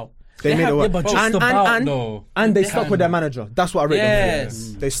 somehow. They made it work. but just and, about, and, though. and they They stuck have, with their man. manager. That's what I rate Yes.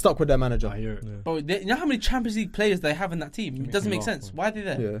 them for. They stuck with their manager. I hear it. Bro, you know how many Champions League players they have in that team? It doesn't me make laugh, sense. Why are they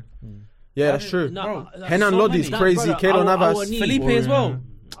there? Yeah. Yeah, that's true. No, Henan Lodi's many. crazy. Brother, Keylor Navas. Awoniyi. Felipe as well.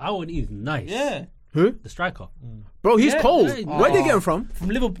 Awoniyi is nice. Yeah. Who? The striker. Bro, he's Yeah, cold. yeah. Where'd they get him from? From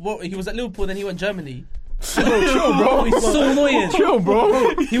Liverpool. He was at Liverpool, then he went Germany. Chill, bro. He's so annoying. Chill,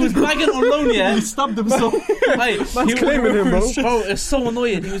 bro. He was bagging on loan, yeah. He stabbed himself. Hey, Man's claiming him, bro. bro, it's so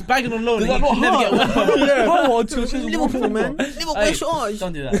annoying. He was bagging on loan. And he could never get one permit. Liverpool, man. Liverpool, Hey, charge.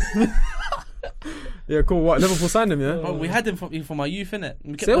 don't do that. Yeah, cool. What? Liverpool signed him, yeah? Bro, we had him from our youth, innit?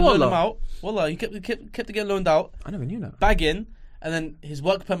 We kept Say what, loaning him love? out. Wallah, he kept to get loaned out, I never knew that. bagging, and then his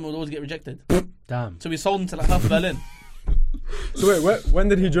work permit would always get rejected. Damn. So we sold him to like half Berlin. So wait, when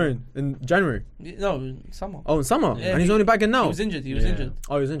did he join? In January? No, summer. Oh, in summer? Yeah, And he's only bagging now? He was injured. He was injured.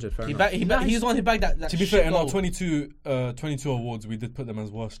 Oh, he was injured, fair He enough. he's the one who bagged that To be shit fair, in our goal. 22 awards, we did put them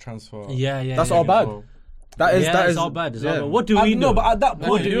as worst transfer. Yeah. That's yeah, all bad. So- That is it's all bad. It's all bad. What do we know? No, but at that Who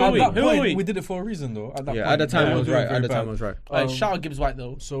point, are we? we did it for a reason, though. At that Yeah, point, at the time we it were was doing right. very At the time bad. it was right. Shout out Gibbs White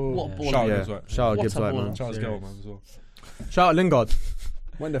though. So What baller. shout out Yeah, Gibbs White. shout out What Gibbs a White, baller. man. Shout out Serious. Gale, man, as well. Shout out Lingard.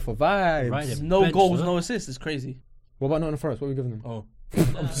 Went there for vibes. Right, yeah. No Bench, goals, huh? no assists. It's crazy. What about Nottingham Forest? What are we giving them? Oh,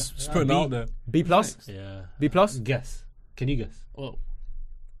 I'm just putting it out there. B plus? Yeah. B plus? Guess. Can you guess? Well,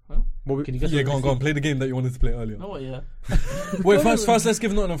 What we, Can you guess? Yeah, what go on. Play the game that you wanted to play earlier. no, what? Yeah. Wait, first, let's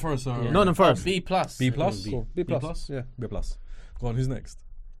give Nottingham Forest. Nottingham Forest. B plus. B plus. B. Cool. B plus. plus? Yeah. B plus. Go on. Who's next?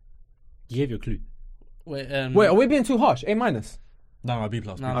 You gave your clue. Wait, Wait, are we being too harsh? A minus. No, B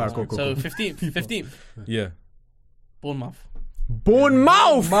plus. No, B no, plus. Alright, cool, So cool. 15th. Yeah. Bournemouth.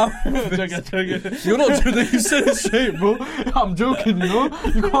 Bournemouth. Joking. You're not doing that. You said it straight, bro. I'm joking, you know.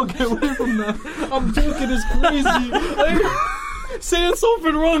 You can't get away from that. I'm joking. It's crazy. Saying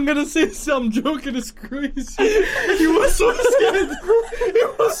something wrong and then saying I'm joking is crazy. You were so scared, bro.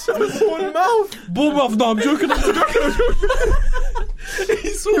 You were so scared. Bournemouth. No, I'm joking.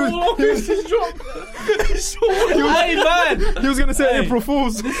 He's so long. He's dropped. He's so long. Hey man. He was gonna say April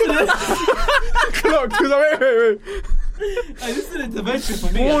Fools. Clocked. Wait. Hey, this is an intervention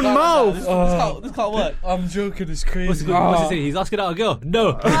for me. Bournemouth. This can't work. I'm joking. It's crazy. What's he saying? He's asking out a girl.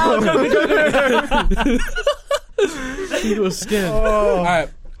 No. He was scared. Alright.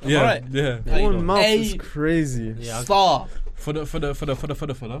 Yeah. Alright. Yeah. Bournemouth A is crazy. Yeah. Star. For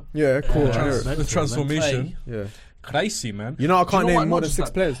the Yeah, cool. I hear it. the transformation. Yeah. Crazy, man. You know I can't Do you know what? name more Not than just 6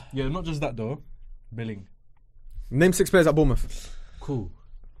 that. players. Yeah, not just that though. Billing. Name 6 players at Bournemouth. Cool.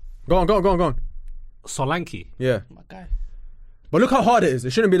 Go on. Solanke. Yeah. My guy. But look how hard it is.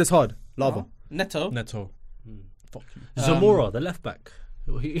 It shouldn't be this hard. Lava. Neto. Fuck you. Zamora, the left back.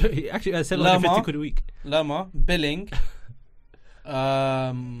 He actually said like Lerma. 50 quid a week. Lerma. Billing. They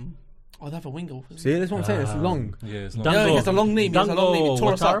have a winger. See, that's what I'm saying. It's long. Yeah, it's Dango- not. Yeah, he has a long name. He has a long name. He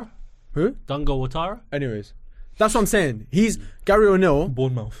tore us up. Watara. Who? Dango Watara. Anyways. That's what I'm saying. He's Gary O'Neill.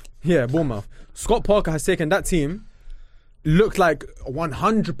 Bournemouth. Yeah, Bournemouth. Scott Parker has taken that team. Looked like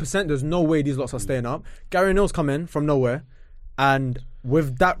 100%. There's no way these lots are staying up. Gary O'Neill's come in from nowhere. And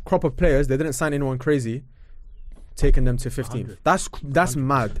with that crop of players, they didn't sign anyone crazy. Taking them to 15th. That's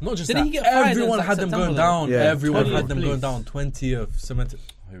mad. Not just Didn't that. he get fired Everyone in had them September going though? down. Yeah. Everyone 20th had them going place. down. 20th cemented.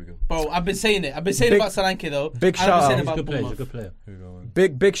 Here we go. Bro, I've been saying it. Big, About Solanke though. big I've shout been saying out. He's a about good player. He's a Bournemouth. good player. Here we go,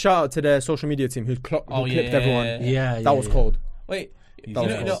 man. Big shout out to their social media team who clipped everyone. Yeah. That was cold. Wait, He's That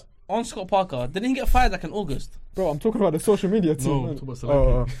was you know, on Scott Parker, didn't he get fired like in August? Bro, I'm talking about the social media team. No, man. I'm talking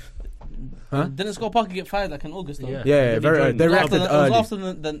about Solanke. Huh? Didn't Scott Parker get fired like in August though? Yeah. Yeah, Then very he early. joined- They It was reacted after the, it early. was after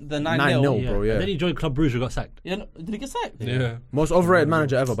the 9-0. 9-0. Bro, yeah. And then he joined Club Brugge, who got sacked. Yeah, did he get sacked? Yeah. Most overrated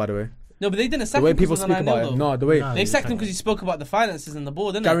manager ever, by the way. No, but they didn't sack The way him people because of speak the 9-0 about it. though. No, the way Nah. They sacked him because he spoke about the finances and the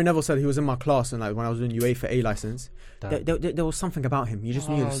board, didn't Gary Neville said he was in my class and like when I was doing UEFA A license, Damn. there was something about him. You just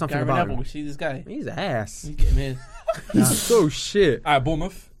knew there was something Gary about Neville, him. we see this guy. He's ass. You get him here. He's so shit. Alright,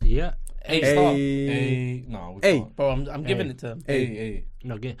 Bournemouth. Yeah. A star. No. A. can't. Bro, I'm giving it to him. A.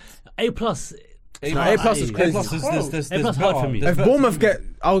 No, okay. A plus. A plus is A. crazy. A plus is A plus hard for me. If Bournemouth get,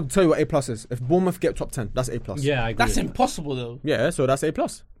 I'll tell you what A plus is. If Bournemouth get top 10, that's A plus. Yeah, I agree. That's impossible though. Yeah, so that's A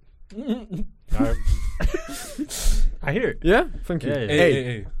plus. I hear it. Yeah, thank you. Yeah, yeah.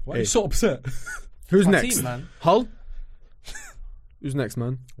 A. Why are you A. so upset? Who's My next? team, man. Hull. Who's next,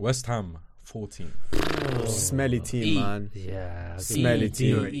 man? West Ham, 14. Smelly team, E. man. Yeah. Smelly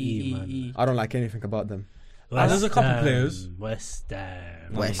D or team. E, man. I don't like anything about them. There's a couple Ham, players. West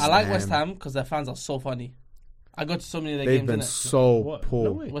Ham. West I like Ham. West Ham because their fans are so funny. I go to so many of their They've games, been innit? so What? poor.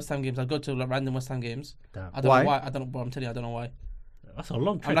 No way. West Ham games. I go to like random West Ham games. Damn. I don't Why? know why. I don't know, bro. I'm telling you, I don't know why. That's a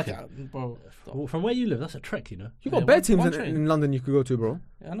long I'm trek. like, bro. Well, from where you live, that's a trek, you know. You got Yeah, bare one teams train. in London you could go to, bro.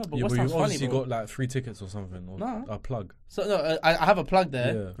 Yeah, I know, but Yeah, West but Ham's you funny, obviously bro. got like 3 tickets or something. Or Nah. a plug. So no, I have a plug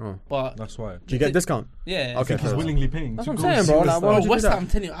there, Yeah. Oh. but That's why. Do you get a discount? yeah. Okay, He's fair. willingly paying. That's to what I'm go saying, see bro. West Like, Ham. why Bro, would you West do that? Ham. I'm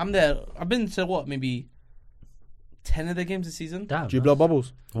telling you, I'm there. I've been to what, maybe 10 of the games this season. Damn. Do you blow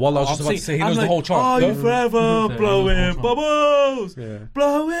bubbles? Well, I was I'm just about to saying- say he I'm knows the like, whole chart. Are you No? forever He knows the blowing whole chart. bubbles? Yeah.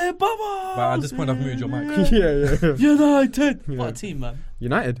 Blowing bubbles. But at this point, I've muted your mic. yeah. United. Yeah. What a team, man.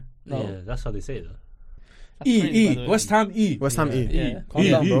 United. No. Yeah, that's how they say it, though. E. West Ham E. West Ham E. Yeah. Calm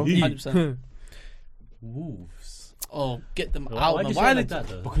down, bro. 100%. Wolves. Oh, get them out, Why man. did you Why say like did that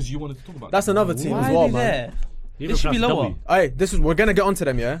though? Because you wanted to talk about That's them. another team Why as well, are they man. there? You They should be pronounce lower. W. Hey, we're gonna get onto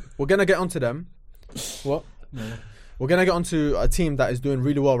them, yeah. We're gonna get onto them. What? No. We're gonna get onto a team that is doing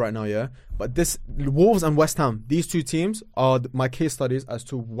really well right now, yeah. But this Wolves and West Ham, these two teams are my case studies as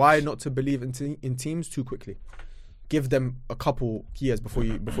to why not to believe in teams too quickly. Give them a couple years before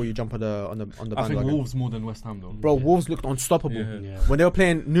you jump on the I think bandwagon. Wolves more than West Ham though. Bro, Wolves looked unstoppable. Yeah. When they were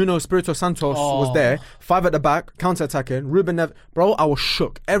playing, Nuno Espirito Santos was there, 5 at the back, counter-attacking. Ruben Neves, bro, I was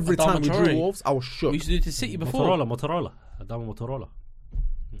shook. Every Adama time we drew Traore. Wolves, I was shook. We used to do it to City before. Motorola. Adama Motorola.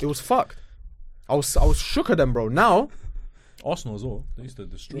 It was fucked. I was shook at them, bro. Now, Arsenal as well. They used to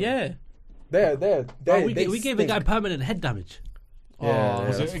destroy. Yeah. We gave a guy permanent head damage. Yeah,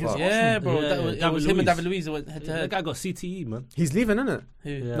 Was it that's against fucked. Yeah, bro. Yeah, That was, it David was him and Luiz. David Luiz that went head to That head. guy got CTE, man. He's leaving, innit? Who?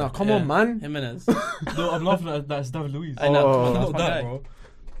 Yeah. No, come on, man. Jimenez. No, I'm laughing at that. It's David Luiz. I know. Oh. That's Not my that, guy. bro.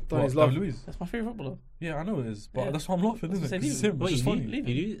 Donny's David love. Luiz. That's my favorite footballer. Yeah, I know it is, but Yeah. that's why I'm laughing, isn't it? That's what I 'Cause it's said, him. Wait, It's just funny. leave.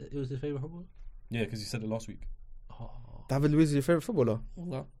 He knew it was his favourite footballer? Yeah, because you said it last week. David Luiz is your favourite footballer?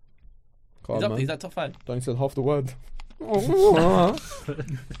 Well, Come He's on, up. He's man. at top 5. Donny said half the word.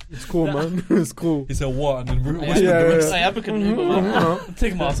 It's cool, man. It's cool. He said what, and then Yeah, yeah. Hey, Abican Uber, man.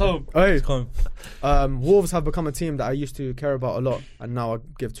 Take my ass home. Hey, Come. Wolves have become a team that I used to care about a lot, and now I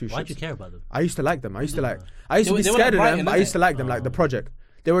give two Why'd shits. you care about them? I used to like them. I used to be They were scared like of Brighton, them, but I innit? used to like them, like the project.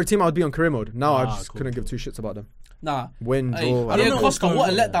 They were a team I would be on career mode. Now I just Cool. couldn't give two shits about them. Nah. Win, Hey, draw. I I don't don't know. know. Costa, what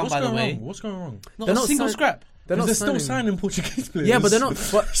a letdown, What's by the going way. wrong? What's going wrong? Not They're a not single sign- scrap. They're not They're still signing. signing Portuguese players. Yeah, but they're not.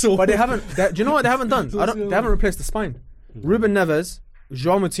 But they haven't. Do you know what they haven't done? What's They going haven't on? replaced the spine. Ruben Neves,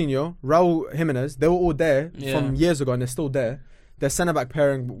 João Moutinho, Raul Jimenez. They were all there Yeah. from years ago, and they're still there. Their centre back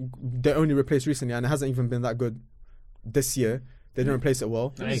pairing they only replaced recently, and it hasn't even been that good this year. They didn't replace it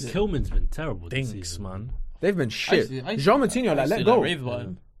well. Hey, Kilman's been terrible this Dinks, season. man. They've been shit. I used- João Moutinho, I used let to, go. rave about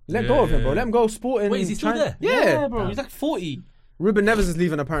him. Let go of him, bro. Yeah. Let him go sporting. Wait, is he still there? Yeah. bro. He's like 40. Ruben Neves is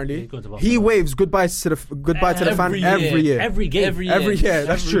leaving apparently. He goes to He Barcelona. waves goodbyes to the fan Every every year. Every game. Every Every year. year.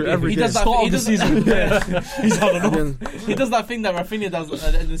 That's true. game. Every He year. does that. Start He of the does, season. He's had enough. Again. he does that thing that Rafinha does at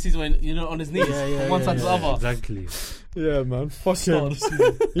the end of the season when on his knees from one side to the other. Exactly. Yeah, man. Fuck Start him. of the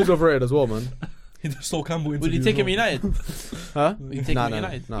season. He's overrated as well, man. He just stole Campbell into Would you take him United? Huh? Would you take him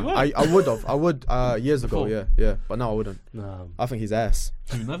United? You Nah. would? I would have. I would years ago. Before. Yeah. But now I wouldn't. No. I think he's ass.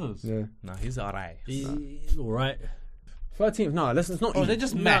 Who never? Yeah. Nah, he's alright. He's alright. 13th. No, listen. It's not. Oh, E. they're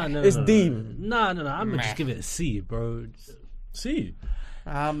just Nah, mad. no, It's no, D. No, I'm gonna just give it a C, bro. See,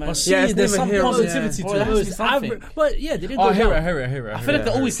 Ah, man. but see, Yeah, it's there's never some here. positivity Yeah. to Well, it. there has to be something. But yeah, they didn't Oh, go I hear it. I down. hear it. I hear it. I feel like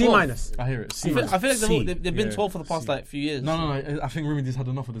they're always C 12th. minus. I hear it. I feel like C. they've been Yeah. 12 for the past C. like few years. No. I think Rumidi's had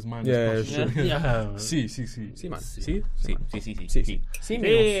enough of this minus. Yeah, bullshit. sure. Yeah. C. C minus. C. Sí, Sí.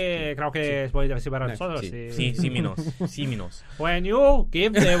 Sí, creo que voy a decir para nosotros. Sí. C minus. When you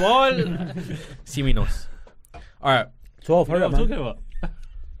give the ball. C minus. All right. 12. What Hurry am up, I man. talking about?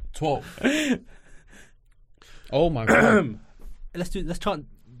 12. Oh my god. Let's chant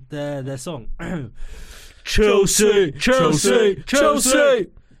their song. Chelsea, Chelsea, Chelsea,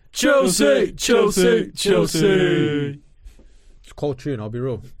 Chelsea, Chelsea, Chelsea. It's a cold tune. I'll be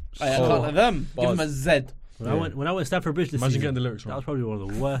real. I can't let them. Give Bars. them a Z. When I went to Stamford Bridge this Imagine season, getting the lyrics that wrong. was probably one of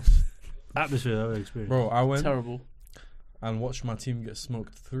the worst atmosphere I've ever experienced. Bro, I went Terrible. and watched my team get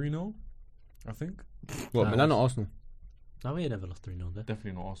smoked 3-0, I think. What, Nah, Milan or Arsenal? No, we ain't never lost 3-0 there.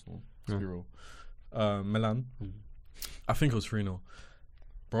 Definitely not Arsenal. No. Let's be real. Milan. Mm. I think it was 3-0.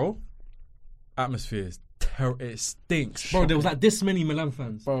 Bro, atmosphere is it stinks. Bro, there was like this many Milan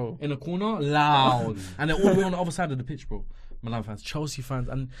fans. Bro. In a corner, loud. And they're all the way on the other side of the pitch, bro. Milan fans, Chelsea fans,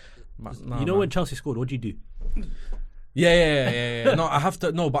 and... You know when Chelsea scored, what'd you do? Yeah. No, I have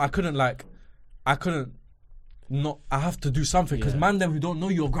to... No, but I couldn't I have to do something because Yeah. man them who don't know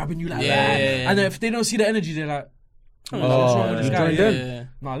you are grabbing you like Yeah, that. yeah, yeah. And then if they don't see the energy, they're like... Oh, what's wrong with this you guy? joined Yeah. in?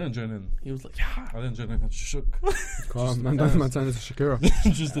 No, I didn't join in. He was like, I didn't join in. I just shook. Calm, man. That's my time. It's Shakira.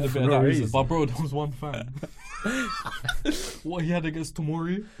 Just did a bit no of that. reason. But bro, there was one fan. What he had against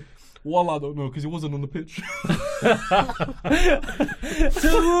Tomori, well, I don't know because he wasn't on the pitch.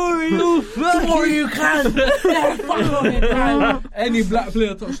 tomorrow you can. Yeah, fuck you can. Any black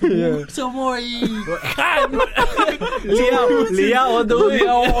player touched the ball. Tomorrow you can. Leah on the way.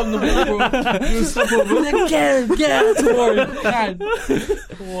 On the ball, bro. Get tomorrow you can.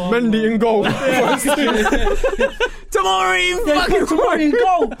 Mendy in goal. Tomorrow you fucking tomorrow you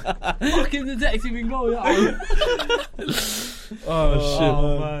go. Fucking detective in goal. Yeah. Oh shit.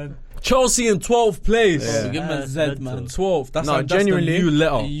 Oh man. Chelsea in 12th place. Yeah. Give him a Z, man. 12th. That's genuinely. the new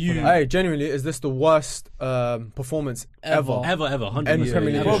letter. Hey, genuinely, is this the worst performance ever?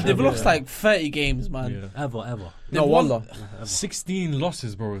 100%. Bro, they've lost like 30 games, man. Ever. No wonder. 16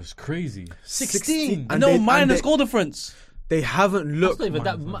 losses, bro. It's crazy. 16. And no minus goal difference. They haven't looked. That's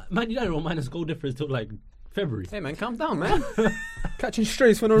not even that. Man, you don't know minus goal difference till like February. Hey man, calm down, man. Catching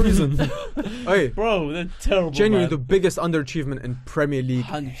strays for no reason. Hey, bro, they're terrible. Genuinely, man. the biggest underachievement in Premier League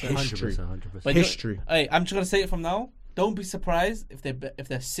 100%. history. 100%. History. Hey, I'm just gonna say it from now. Don't be surprised if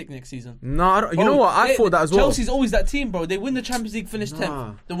they're sick next season. No, I don't, you know what? I thought that as well. Chelsea's always that team, bro. They win the Champions League, finish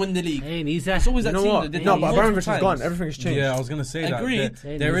 10th. They win the league. It's always that you know team. what? That No, but Abramovich times. is gone. Everything has changed. Yeah, I was gonna say Agreed.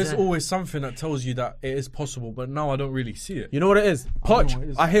 that. There is always something that tells you that it is possible, but now I don't really see it. You know what it is?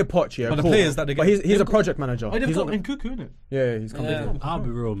 Poch. I hear Poch. Yeah, but the cool. players that they get, but he's a project manager. Oh, they've He's got not- Nkuku, innit? Yeah, he's come. Yeah. I'll be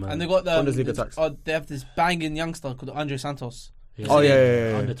real, man. And they got Bundesliga tax. they have this banging youngster called Andre Santos. Oh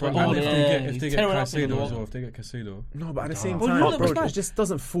yeah. Under 20. And yeah, if they he's get tearing up in the Caicedo as wall. well, if they get Caicedo, No, but at the same Bro, you time, know bro, what's it like? just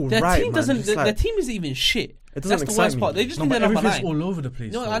doesn't feel Their right, team man. doesn't. It's Their like- team isn't even shit. It doesn't That's the excite worst me. part. They just no, need but their number everything's 9. all over the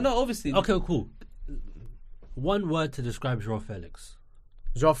place. No, though. I know. Obviously. Okay, cool. One word to describe Joao Felix.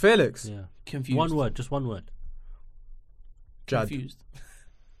 Joao Felix. Yeah. Confused. One word, just one word. Jad. Confused.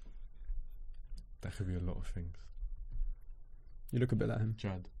 That could be a lot of things. You look a bit like him.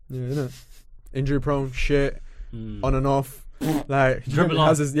 Jad. Yeah, innit? Injury prone, shit, on and off. Like Dribbler.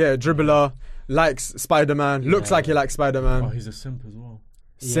 has his, dribbler, likes Spider-Man, looks like he likes Spider-Man. Oh, he's a simp as well.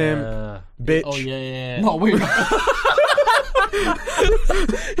 Sim, Yeah. bitch. Oh yeah. No, wait.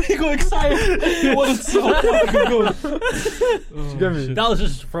 He got excited. He wanted so fucking good. You get me? That was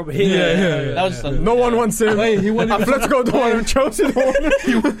just from here. Yeah. That was just No one wants him. Hey, he won't even Atletico don't want him. Chelsea don't want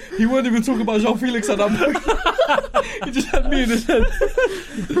him. He won't even talk about Joao Felix at that point. He just had me in his head.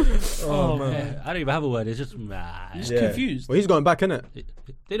 Oh man. I don't even have a word. It's just He's confused. Well, he's going back, innit?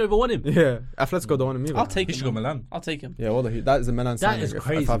 They don't even want him. Yeah. Atletico don't want him either. I'll take He him. should go Milan. I'll take him. Yeah, well, that is a Milan That signing. is if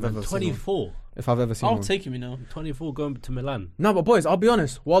crazy, I've man. ever seen one. 24. If I've ever seen I'll one. take him. 24 going to Milan. No, but boys, I'll be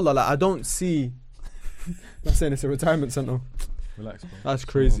honest. Wallah, like, I don't see. I'm not saying it's a retirement centre. Relax, bro. That's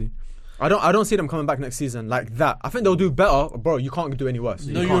crazy. I don't see them coming back next season like that. I think they'll do better, bro. You can't do any worse.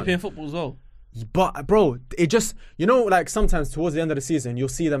 No You can't. European football as well. But bro, it just, you know, like sometimes towards the end of the season, you'll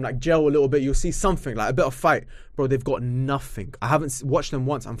see them like gel a little bit. You'll see something like a bit of fight, bro. They've got nothing. I haven't watched them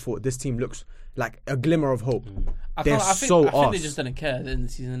once and thought this team looks like a glimmer of hope. I They're think so they arse. just didn't care at the end of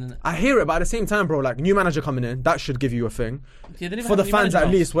the season. Innit? I hear it, but at the same time, bro, like new manager coming in, that should give you a thing. Yeah, they didn't even For the have new fans manager at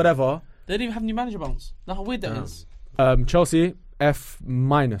bounce. least, whatever. They didn't even have new manager bounce. That's how weird that is. Chelsea F-.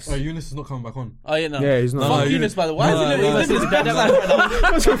 Oh, Eunice is not coming back on. Oh yeah, no. Yeah, he's not. Fuck No, Eunice, by the way. Why is he living his best life right now?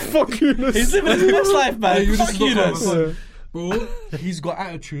 That's a fuck you. He's living his best life, man. Eunice Fuck is not coming Eunice. back on. Bro, he's got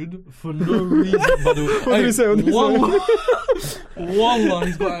attitude for no reason. By the way, What did he say? What did he say? Wallah,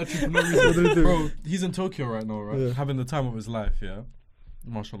 he's got attitude for no reason. What did he do? Bro, he's in Tokyo right now, right? Yeah. Having the time of his life, yeah.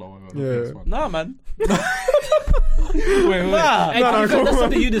 Mashallah, whatever. Yeah. That's fine. Nah, man. Wait. Nah. Hey, that's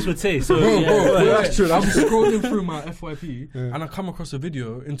something Eunice would say. So, Bro, yeah, bro, yeah, that's true, I'm that's true. scrolling through my FYP and I come across a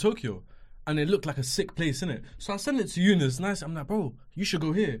video in Tokyo and it looked like a sick place, innit? So I send it to Eunice and I'm like, bro, you should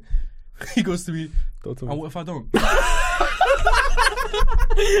go here. He goes to me, Don't tell and me. what if I don't?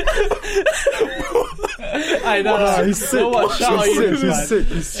 I know. Nah, he's sick. You know what? Shout out He's sick. Eunice, He's man. sick.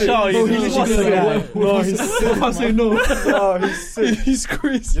 He's sick. Shout out Bro, he Eunice. literally What's the guy? said, No, he's sick. What if I say no? Oh, he's sick. He's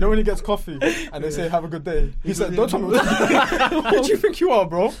crazy. You know when he gets coffee and they say have a good day? He said, don't tell me what to do. What do you think you are,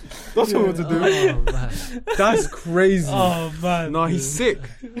 bro? Don't tell me what to do. Oh, man. That's crazy. Oh man. No, he's sick.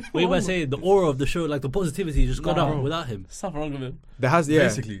 What you might say, the aura of the show, like the positivity just got Nah, out bro. without him. Something wrong with him. There has,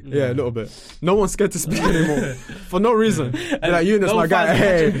 Basically. yeah, a little bit. No one's scared to speak anymore for no reason. They're like, Eunice, no my guy,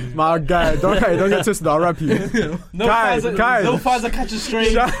 fans hey, my guy, don't get twisted, I'll rap you. No Kai, fans. Kai. No fans are catching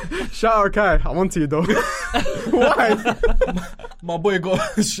straight. Shout out Kai, I'm onto you though. Why? My boy got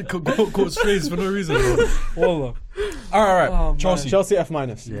caught strays for no reason, bro. Wallah. Alright, Oh, man. Chelsea F-.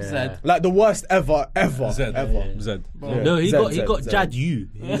 Yeah. Zed. Like the worst ever. Zed. Ever. Zed. Yeah. No, he Zed, got Zed. Jad U.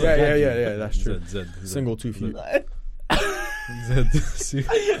 Yeah, that's true. Zed. Single 2 feet. Zed. See?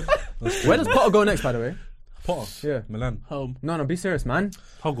 Where does Potter go next, by the way? Potter. Yeah. Milan. Home. No, be serious, man.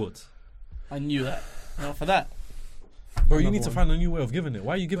 Hogwarts. I knew that. Not for that. Bro, you need to find a new way of giving it.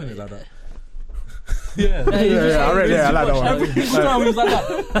 Why are you giving it like that? Yeah, I like that one. Every time he was like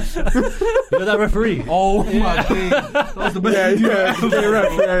that. You know that referee? Oh my god. That was the best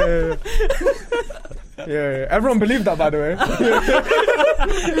Yeah. Everyone believed that, by the way.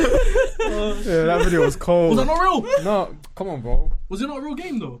 Yeah, that video was cold. Was that not real? No, come on, bro. Was it not a real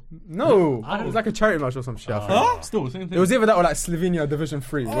game though? No, it was like a charity match or some shit. I think. Huh? Still, same thing. It was either that or like Slovenia Division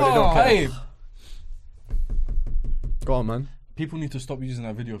 3, where they don't care. Hey, Go on, man. People need to stop using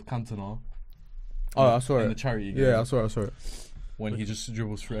that video of Cantona. Oh, I saw in it. The charity game. Yeah, I saw it. When he just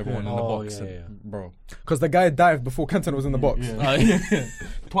dribbles through everyone in the box. Bro. Because the guy dived before Cantona was in the box. Yeah.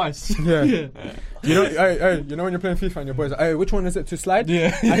 Twice. Yeah. You know, you know when you're playing FIFA and your boys like, hey, which one is it to slide?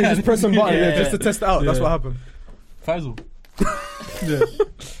 Yeah. And you just press some button just to test it out. That's what happened. Faisal.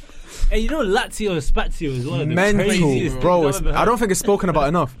 Hey, you know Lazio Spazio is one of the mental, craziest bro. I don't think it's spoken about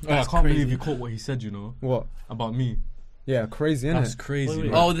enough. I can't believe you caught what he said, you know. What? About me. Yeah, crazy, innit? That's crazy.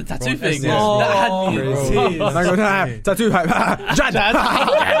 Wait. Oh, the tattoo thing. Yeah. That had me. Crazy. Tattoo hype.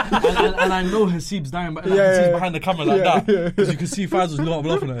 and I know Hasib's dying, but Hasib's behind the camera like that. Because you can see Faisal's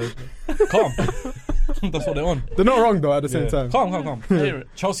laughing at it. Calm. That's what they're on. They're not wrong though at the same time. Calm.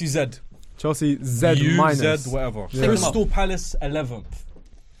 Chelsea Z. Chelsea Z minus. Z whatever. Yeah. Crystal Palace 11th.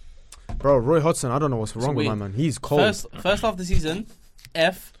 Bro, Roy Hodgson, I don't know what's wrong with my man. He's cold. First half of the season,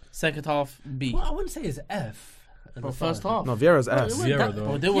 F. Second half, B. Well, I wouldn't say it's F. But first half. No, Vieira's ass. Vieira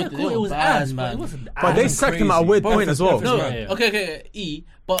though. They were bad, man. But they sacked him at a weird point as well. No, okay, E.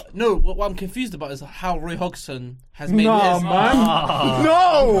 But no, what I'm confused about is how Roy Hodgson has made Nah, this. man.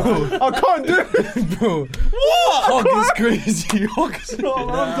 No! I can't do it, bro. What? Hog is crazy. Hodgson.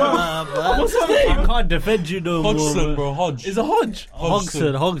 What's his name? I can't defend you no more. Hodgson, bro. Hodge. It's a Hodge.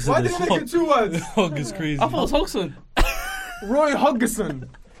 Hodgson. Why did you make it 2 words? Hog is crazy. I thought it was Hodgson. Roy Hodgson.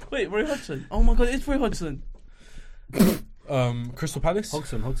 Wait, Roy Hodgson. Oh my god, it's Roy Hodgson. Crystal Palace.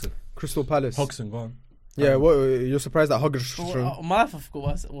 Hodgson. Crystal Palace. Hodgson, go on. Yeah, you're surprised that Hodgson. My life, I forgot what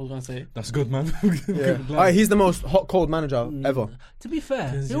I was going to say. That's good, man. Yeah. He's the most hot, cold manager ever. To be fair,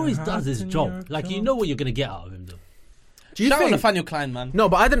 he always does his job. Like, you know what you're going to get out of him, though. Do you Shout out think? Nathaniel Klein, man. No,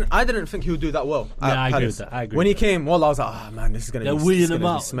 but I didn't think he would do that well. Yeah, I agree Palace. with that. I agree When with he came, I was like, man, this is gonna They're be. wheeling it's him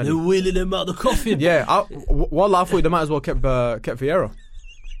gonna be out. smelly. They're wheeling him out the coffin. Yeah, I thought they might as well kept Vieira.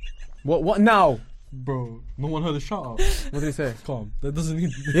 What now? Bro, no one heard a shout out. What did he say? Calm. That doesn't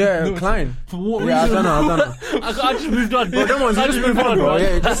need. Yeah, No, Klein. For what Yeah, I reason? don't know. I just moved on, bro. Don't worry, just move on, bro.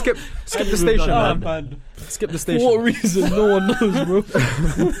 Yeah, just skip the station, man. man. Skip the For what station. reason? No one knows, bro.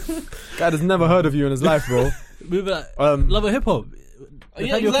 Guy has never heard of you in his life, bro. Move on. Love of hip hop.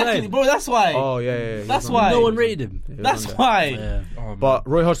 Yeah, exactly, bro. That's why. Oh yeah. That's why. No one rated him. That's why. Yeah. Oh, But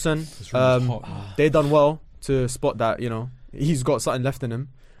Roy Hodgson, This room is hot, man. they done well to spot that. You know, he's got something left in him.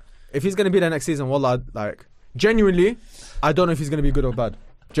 If he's gonna be there next season, wallah, like genuinely, I don't know if he's gonna be good or bad.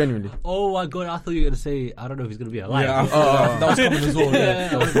 Genuinely. Oh my god, I thought you were going to say, I don't know if he's going to be alive. Yeah, that was coming as well. Yeah.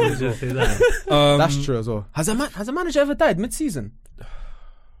 I was going to say that. That's true as well. Has a manager ever died mid-season?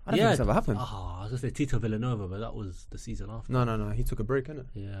 I don't think it's ever happened. I was going to say Tito Villanova, but that was the season after. No. He took a break, innit?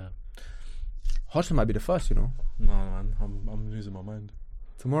 Yeah. Hodgson might be the first, you know. No, man, I'm losing my mind.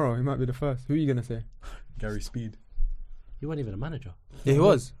 Tomorrow he might be the first. Who are you gonna say? Gary Speed. He wasn't even a manager. Yeah, he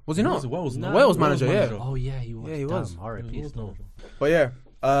was. Was he not? Wales manager, yeah. Oh yeah, he was. Yeah, he was. R.I.P. still. But yeah,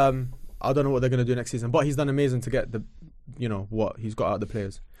 I don't know what they're gonna do next season. But he's done amazing to get the, you know, what he's got out of the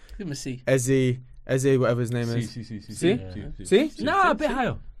players. Give him a C. Eze, whatever his name is. See? Nah, a bit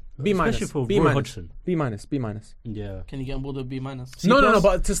higher. B minus. Especially for B Roy minus. Hodgson. B minus. Yeah. Can you get on board with B minus? No.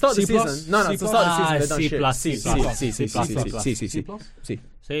 But to start the C plus? season, to start the season, C they've plus, done shit. C++. C plus?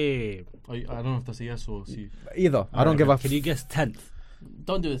 Say. I don't know if that's a yes or C. Either. I don't give a. Can you guess 10th?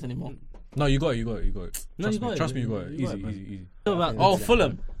 Don't do this anymore. No, you got it. No, you got it. Trust me, you got it. You got it, man. Easy. Oh,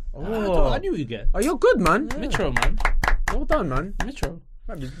 Fulham. I knew you'd get. Oh, you're good, man. Mitro, man. Well done, man. Mitro.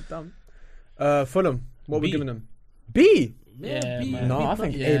 Might be dumb. Fulham. What are we B. giving them? B. Yeah, B. man. No, I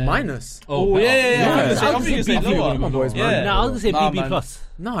think Yeah. A minus. Oh, yeah. Yeah. I think you say lower. Come on, boys, man. Yeah. No, I was gonna say Nah, BB man. plus.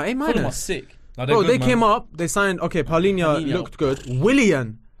 No, A Fulham was minus. sick. Bro, they came up. They signed. Okay, Paulinho looked good.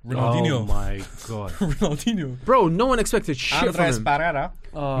 Willian. Ronaldinho. Oh my god. Ronaldinho. Bro, no one expected shit from him. Barra.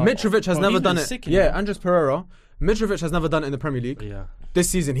 Mitrovic has never done it. Sick, Yeah, Andres Pereira. Mitrovic has never done it in the Premier League. Yeah. This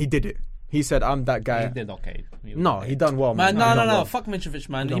season, he did it. He said, "I'm that guy." He did okay. No, he done well, man. Man, He done no. well. Fuck Mitrovic,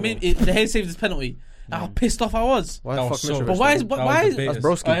 man. He He done made it. The head saved his penalty. How pissed off I was. Why That the fuck was so- Mitrovic? But why is That why was is the That's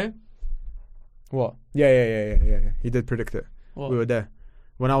Beaters. broski. What? Yeah. He did predict it. What? We were there.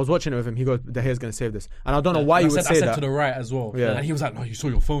 When I was watching it with him, he goes, "De Gea's gonna save this," and I don't know why you would say I said that. to the right as well. Yeah. And he was like, "No, you saw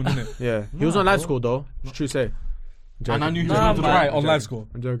your phone, didn't it?" Yeah, he was on live score though. True say. And I knew he was Nah, going to the man. right on live score.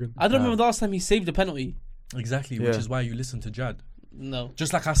 I'm joking. I don't remember the last time he saved a penalty. Exactly, Yeah. which is why you listened to Jad. No.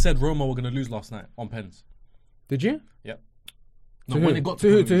 Just like I said, Roma were going to lose last night on pens. Did you? No, To when who? it got To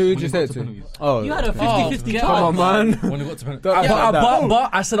who? penalties, To who when did you it say got it to to? penalties. Oh, You had a okay. 50-50 get chance. Come on, man. When it got to penalties. Yeah, But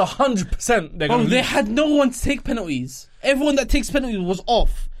I said 100% they're Bro, going to they lose. had no one to take penalties. Everyone that takes penalties was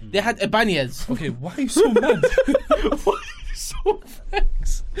off. They had Ibanez. Okay, why are you so mad? Why are you so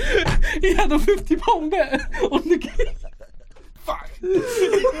vexed? He had a £50 bet on the game.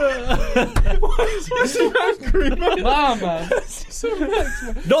 fuck. Why is he so angry, man? Nah, man.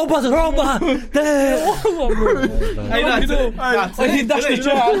 No, but Roma. He dashed the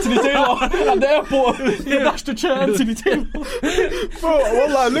chair at Anthony Taylor at the airport. He dashed the chair at Anthony Taylor. Bro,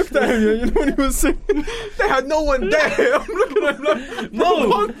 wallah, I looked at him, you know when he was singing. They had no one there. I'm looking at him like,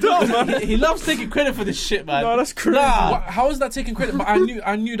 no, fucked up, man. He loves taking credit for this shit, man. No, that's crazy. How is that taking credit? But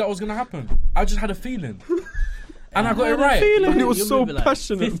I knew that was gonna happen. I just had a feeling. And I got it right. And he was so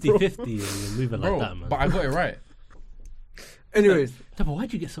passionate. 50-50 and you're moving like that, man. But I got it right. Anyways. No, but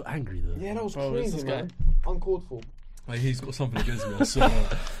why'd you get so angry, though? Yeah, that was crazy, crazy, man. Uncalled for. Like, he's got something against me, I swear.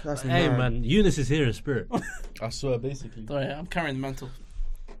 That's Hey, mad. man, Eunice is here in spirit. I swear, basically. Sorry, I'm carrying the mantle.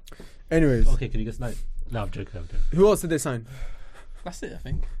 Anyways. Okay, can you get sniped? No, I'm joking. Who else did they sign? That's it, I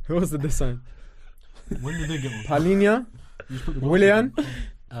think. Who else did they sign? When did they get one? Palhinha? Willian?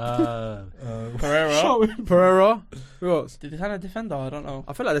 Pereira? Who else? Did they sign a defender? I don't know.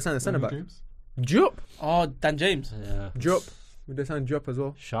 I feel like they signed a centre back. Diop? Oh, Dan James. Yeah. Diop. They signed Diop as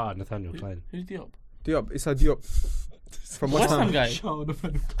well. Shout out Nathaniel Klein. Who's Diop? Diop. Issa Diop. From West Ham guy.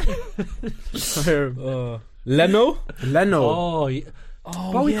 Leno? Oh, yeah.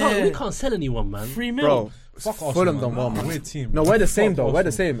 Oh, Bro, yeah. we can't sell anyone, man. 3 mil. Bro, Fuck Arsenal, Fulham done well, man. Weird team. No, we're the same though. We're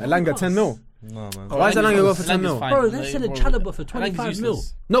the same. Elanga 10 mil. No, man. Why is Elanga go for 10 mil? Bro, they're selling Chalobah for 25 mil.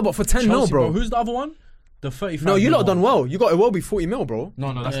 No, but for 10 mil, Chelsea, bro. Who's the other one? The 35. No, you mil lot done one. well. You got Iwobi 40 mil, bro.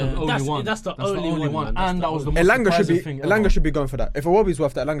 No, that's Yeah. the only one. That's the only one, man. And that was the most Elanga should surprising be. thing Elanga ever. should be going for that. If Iwobi's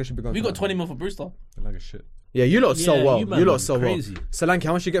worth that, Elanga should be going. We for got that. 20 mil for Brewster. Elanga shit. Yeah, you lot sell Yeah, well. you man You lot went sell crazy. well. Solanke,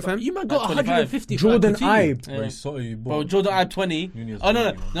 how much you get for him? You man got 25. 150. Jordan for Coutinho. Ibe. Bro, sorry, Bro, Jordan Ibe 20. Nunez Oh, no.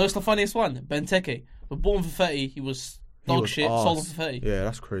 man. No, it's the funniest one. Benteke. But bought him for 30. He was dog shit. Sold him for 30. Yeah,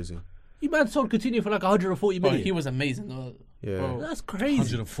 that's crazy. You man sold Coutinho for like 140 Bro, million. he was amazing, though. Yeah. Bro. That's crazy.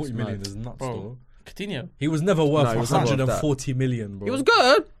 140 million is nuts, Bro. though. Coutinho. He was never worth No, he was never worth that. 140 million, bro. He was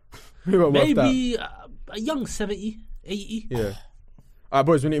good. He won't worth that. Maybe a young 70, 80. Yeah. Alright,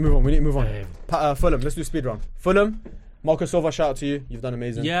 boys, we need to move on. Hey. Fulham, let's do speed run. Fulham, Marco Silva, shout out to you. You've done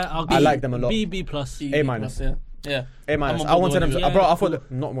amazing. Yeah, I like them a lot. B plus. A minus. Yeah. Yeah. A minus. I'm I on board wanted them with to, you. bro. I Yeah,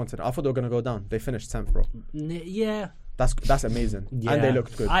 thought not wanted. I thought they were gonna go down. They finished 10th, bro. Yeah. That's amazing. Yeah. And they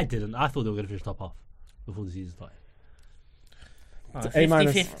looked good. I didn't. I thought they were going to finish top half before the season started. A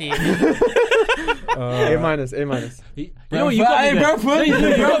minus. 50-50. A minus. A minus. You know what, you got me there. Brentford. No,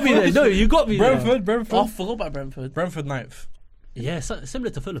 you got me there. No, you got me there. Brentford. Oh, I forgot about Brentford. Brentford 9th. Yeah, similar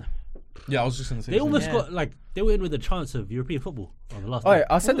to Fulham. Yeah, I was just gonna say. They almost Yeah. got like they were in with a chance of European football on the last. Alright, night.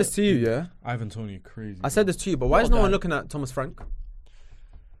 I said this to you, yeah. Ivan Toney, crazy. I said this to you, but why is What no one guy? looking at Thomas Frank?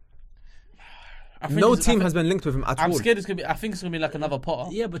 I think No it's- team I has been linked with him at I'm all. scared it's gonna be. I think it's gonna be like another Potter.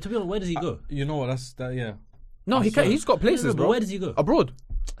 Yeah, but to be honest, where does he go? You know what? Yeah. No, he can't. He's got places, No, but bro. where does he go? Abroad.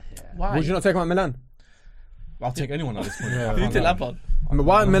 Why? Would you not take him at Milan? I'll take anyone at this point. Yeah. Who did Lampard? I mean,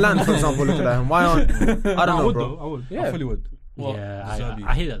 why Milan, for example, looking at him? Why aren't? I don't I know, would bro. though. I would. Yeah. I fully would. What? Yeah, Serbia.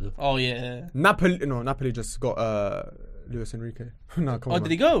 I hear that though. Oh yeah. Napoli just got Luis Enrique. No, come Oh, on. did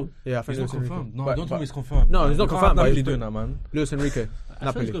man. he go? Yeah, I think He's not Luis Enrique. confirmed. No, But- don't tell but me he's confirmed. No, he's not You can't confirmed, but have Napoli he's- doing that, man. Luis Enrique. I suppose he's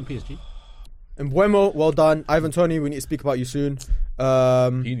Napoli. going PSG. And Buemo, well done. Ivan Toney, we need to speak about you soon.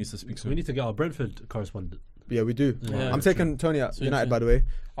 He needs to speak We soon. need to get our Brentford correspondent. Yeah, we do. Yeah. I'm taking Tony at Soon, United, soon. by the way.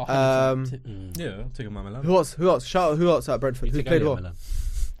 Oh, Yeah, take him at Milan. Who else? Shout out who else at Brentford? We Who's take played Ali well? at Milan.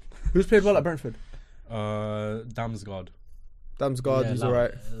 Who's played well at Brentford? Damsgaard. Damsgaard, he's love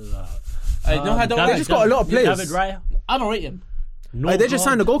alright. it. Hey, no, I don't They rate just him. got a lot of players. David Raya. I don't rate him. Hey, they just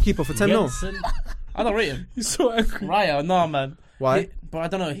signed a goalkeeper for 10 mil. Jensen. I don't rate him. He's so angry. Raya, no man. Why? But I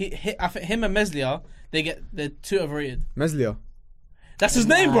don't know. I think him and Meslier, they're too overrated. Meslier. That's his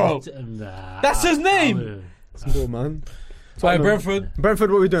name, bro. Nah. That's his name. Cool, man. Alright, Brentford.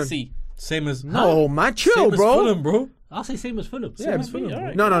 Brentford, what are we doing? C. Same as No, man, chill, same as bro. Fulham, bro. I'll say same as Fulham. Yeah, as Fulham,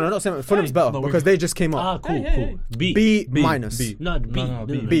 alright. No, not same. Fulham's better No, because they just came Ah, up. cool, Hey, hey, cool. hey. B. B minus. B. No, B. No,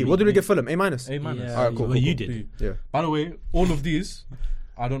 B. B. What did we give Fulham? A minus. A minus. Yeah, Alright, cool, well, cool, you cool. did. Yeah. By the way, all of these,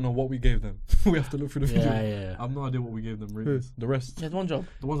 I don't know what we gave them. We have to look through the video. Yeah. I have no idea what we gave them. Really. The rest, He had one job.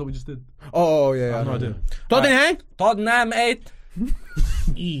 the ones that we just did. Oh, yeah. I I have no know. idea. Tottenham. Tottenham 8.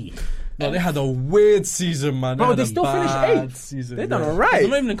 E. No, they had a weird season, man. Bro, had they a still finished bad 8th. Season, They done yeah. They're alright.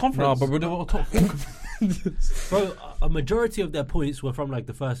 not even in conference. No, but they were top 4. Bro, a majority of their points were from like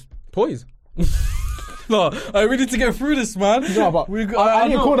the first. Poise. No, we need to get through this, man. No, but We I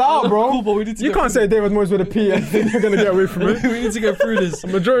didn't call that out, bro. Cool, but we need to You get can't say David Moyes with a P and think you're gonna get away from it. we need to get through this.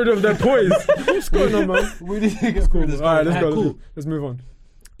 Majority of their poise. What's going on, man? We need to get through this. All right, let's go. Cool. Let's move on.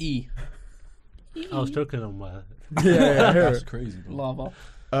 E. I was choking on my. Yeah, I hear That's it. crazy, bro. Lava.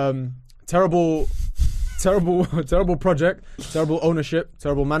 Terrible project, terrible ownership,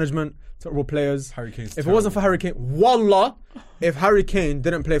 terrible management, Terrible players. Harry Kane's If it wasn't for Harry Kane, wallah, if Harry Kane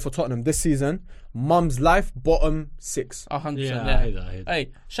didn't play for Tottenham this season, Mum's life, bottom 6. 100%. Yeah, Yeah. I hate that.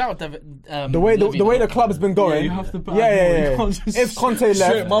 Hey, shout out David. The way the club's been going. you have to back yeah. more. You can't just If Conte straight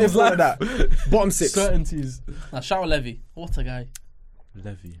left, Mum's if like life. that, bottom 6. Certainties. Nah, shout out Levy. What a guy.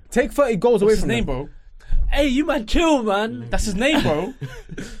 Levy. Take 30 goals away What's his from name, them. bro? Hey, you man, chill, man. That's his name, bro.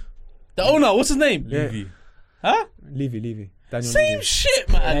 The owner. What's his name? Yeah. Levy. Huh? Levy. Daniel Same Levy. shit,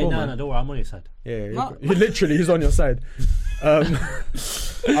 man. Hey, Cool, no, man. don't worry, I'm on your side. Yeah, he's on your side. All right,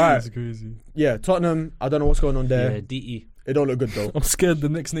 That's crazy. yeah, Tottenham. I don't know what's going on there. Yeah, DE. It don't look good though. I'm scared the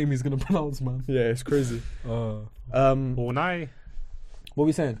next name he's gonna pronounce, man. Yeah, it's crazy. Oh, What are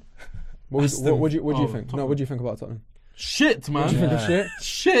we saying? What do you think? No, what do you think about Tottenham? shit, man. What do you think of shit?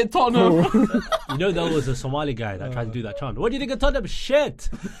 Shit, Tottenham. You know there was a Somali guy that tried to do that chant. What do you think of Tottenham? Shit.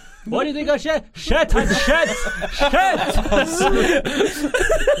 What do you think of shit? Shit and shit. Shit.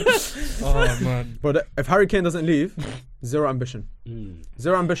 Oh man. But if Harry Kane doesn't leave, zero ambition.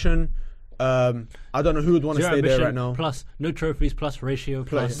 Zero ambition. I don't know who would want to Zero stay ambition, there right now. Plus no trophies, plus ratio,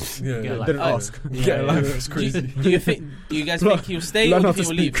 plus Yeah, get a life. Didn't ask. Get Yeah, life is crazy. Do you guys think he'll stay or Learn do how you think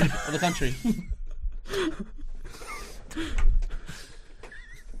to he'll leave speak. of the country?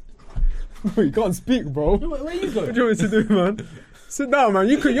 You can't speak, bro. Where you going? What do you want me to do, man? Sit down, man.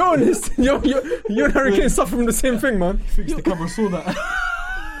 You're on this. You and Harry Kane suffer from the same thing, man. Fix the camera, saw that.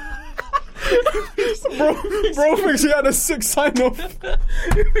 Bro thinks he had a sick sign off.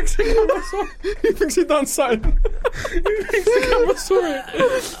 He thinks he done something. He thinks the camera saw it.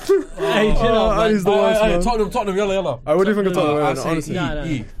 Hey, chill out, man. He's the worst, man. Tottenham, yalla. What do you think of Tottenham? I say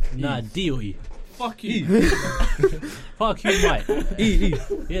Honestly. Nah, D or E. Fuck you. Fuck you, Mike. E.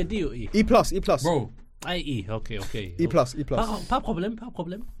 Yeah, D or E. E plus. Bro, I E. Okay. E plus. Pas problème.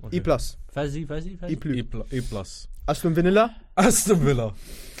 E plus. Vas-y. E plus. E plus. Aston Villa. Aston Villa.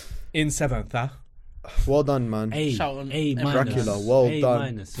 In 7th, huh? Well done, man. A. Shout on A minus. Dracula, well A done.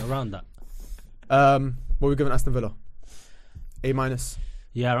 minus, around that. What are we giving Aston Villa? A minus.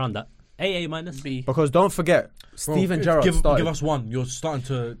 Yeah, around that. A minus. B. Because don't forget, Steven Gerrard started. Give us one. You're starting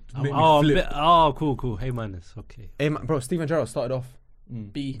to make Oh, me flip. cool. A minus. Okay. Bro, Steven Gerrard started off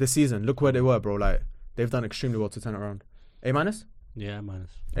B. this season. Look where they were, bro. Like, they've done extremely well to turn it around. A minus? Yeah,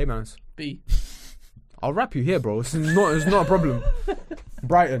 minus. A minus. B. I'll wrap you here, bro. It's not a problem.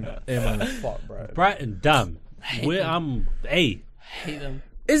 Brighton. A minus. Fuck, Brighton. Brighton, damn. I'm A. Hate them.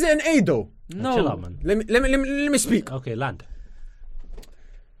 Is it an A though? No. Chill out, man. Let me speak. Okay, land.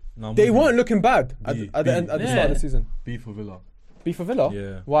 No, I'm They with weren't you. looking bad at B, the end, at the B. start of the season. B for Villa. B for Villa.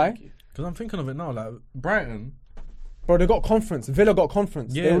 Yeah. Why? Because I'm thinking of it now. Like Brighton. Bro, they got conference. Villa got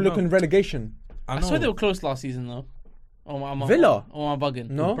conference. Yeah, they were no. looking relegation. I I know. swear they were close last season though. Villa? Or am I bugging?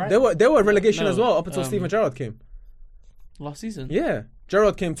 No, Brighton. they were relegation No, as well up until Steven Gerrard came. Last season? Yeah,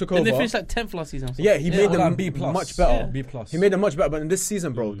 Gerrard came, took Then over. they finished like 10th last season. or something. Yeah, he made them like B plus. much better. Yeah. B plus. He made them much better, but in this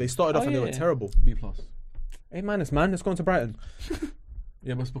season, bro, they started off Oh, and they were yeah. terrible. B plus. A minus, man. Let's go on to Brighton.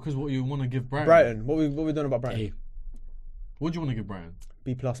 Yeah, but it's because what you want to give Brighton. Brighton. What we doing about Brighton? A. What do you want to give Brighton?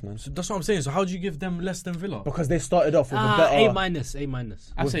 B plus, man. So that's what I'm saying. So how do you give them less than Villa? Because they started off with a A better. minus.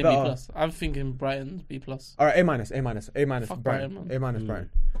 I was say better. B plus. I'm thinking Brighton B plus. All right, A minus. Fuck Brighton. Brighton, man. A minus, Brighton.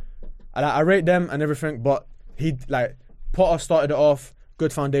 I rate them and everything, but Potter started it off.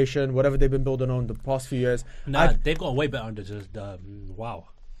 Good foundation, whatever they've been building on the past few years. Nah, they've got way better under just wow.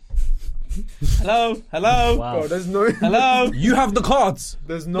 Hello? Wow. Bro, there's no. Hello? You have the cards.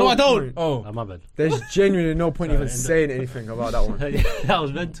 There's no. No, I don't. point. Oh, My bad. There's genuinely no point even saying anything about that one. That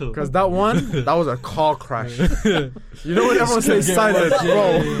was mental. Because that was a car crash. You know when everyone says silent,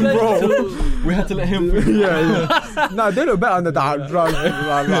 bro. we had to let him. Yeah. Nah, they look better under that.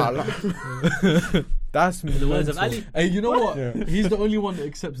 That's The words of mental. Ali. Hey, you know what? Yeah. He's the only one that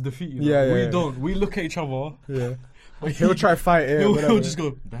accepts defeat. You know? Yeah, yeah, we yeah. don't. We look at each other. Yeah. He'll try fight it. He'll just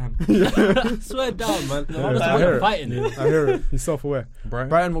go, damn. Swear down, man. Yeah, I'm I just hear it. fighting it. I hear it. He's self-aware.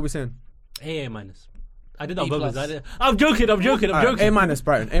 Brighton. What we saying? A minus. I did that on B purpose. plus. I'm joking. Alright, A minus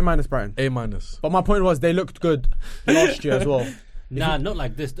Brighton. A minus Brighton. A minus. But my point was they looked good last year as well. Nah, not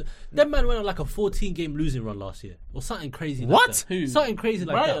like this. Them man went on like a 14-game losing run last year, or something crazy. What? Like that. Who? Something crazy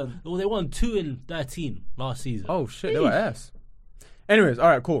like Brighton? that. Well, they won 2-13 last season. Oh shit, they were ass. Anyways, all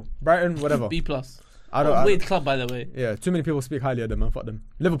right, cool. Brighton, whatever. B plus. I don't. Weird club, by the way. Yeah, too many people speak highly of them, man. Fuck them.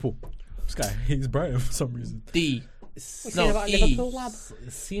 Liverpool. This guy hates Brighton for some reason. D. No, No, E.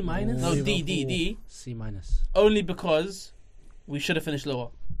 C minus. No, D. C minus. Only because we should have finished lower.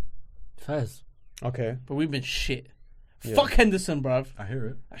 Fairs. Okay. But we've been shit. Yeah. Fuck Henderson, bruv. I hear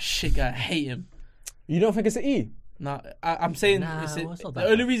it. That shit guy, I hate him. You don't think it's an E? Nah, I'm saying it's not the that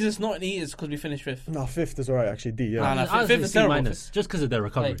only bad. reason it's not an E is because we finished 5th. No, 5th is alright actually. D, yeah. Nah, I was fifth C is terrible. minus, just because of their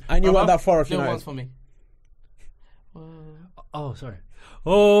recovery. And you weren't that far off No United. one's for me. Oh, sorry.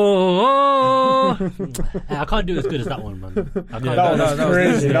 Oh, Hey, I can't do as good as that one, man. I can't. That one was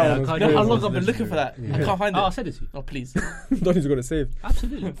crazy. Yeah, That I one was can't You do know how it. long I've been looking for that? I can't find it. Oh, I'll send it to you. Oh, please. Donny's got it saved.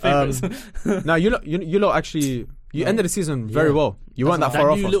 Absolutely. Now you lot actually ended the season very well. You weren't that That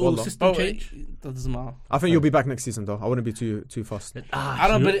far off new us. little Wallah. system change. That doesn't matter. I think you'll be back next season though. I wouldn't be too fast. I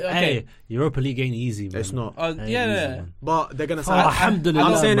don't believe- okay. Hey, Europa League ain't easy, man. It's not. Ain't Yeah. easy, man. But they're gonna Oh, sign. alhamdulillah,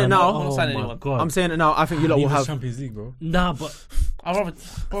 I'm saying it man. now. Oh, I'm not signing my anyone. God. I'm saying it now. I think you lot will Leave have. Champions League, bro. Nah, but I'd rather.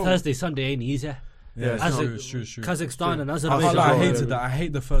 Bro, Thursday, Sunday ain't easy. Yeah, As it's true. Kazakhstan and I Azerbaijan. hated that. I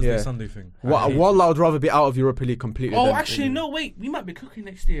hate the Thursday Yeah. Sunday thing. Wallah, I would rather be out of Europa League completely. Oh, than- actually, no, wait. We might be cooking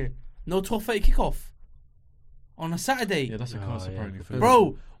next year. No 12:30 kickoff on a Saturday. Yeah, that's a curse apparently. For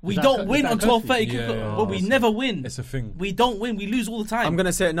Bro, we that don't is win that on a curfew? 12:30 Yeah, kickoff. yeah, Bro, we it's never win. It's a thing. We don't win. We lose all the time. I'm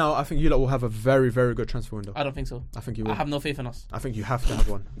gonna say it now. I think you lot will have a very, very good transfer window. I don't think so. I think you I will. have no faith in us. I think you have to have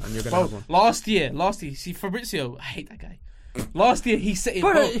one, and you're gonna have Bro, one. last year, see Fabrizio, I hate that guy. Last year he said,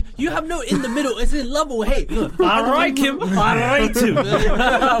 Bro, you have no in the middle. It's in love or hate. I like him. I rate him.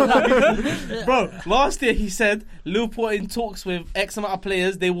 bro, last year he said Liverpool in talks with X amount of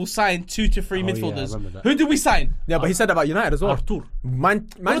players. They will sign 2 to 3 Oh, yeah, I midfielders. remember that. Who did we sign? Yeah, but he said that about United as well. Artur.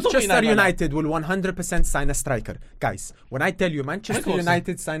 Manchester United. United will 100% sign a striker. Guys, when I tell you Manchester Weghorst.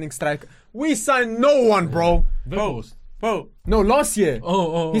 United signing striker, we signed no one, bro. Bro, No, last year.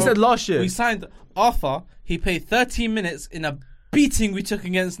 He said last year. we signed Arthur. He played 13 minutes in a beating we took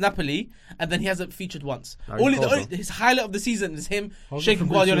against Napoli, and then he hasn't featured once. His highlight of the season is him shaking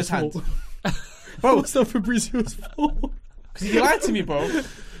Guardiola's hand. Bro, what's up Fabrizio's fault? Because he lied to me, bro.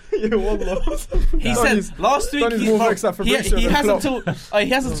 Yeah, wallah. He said last week Donny's more vexed at Fabrizio he than has Klopp.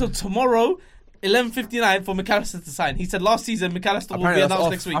 until tomorrow, 11:59 for McAllister to sign. He said last season McAllister will be Apparently that's announced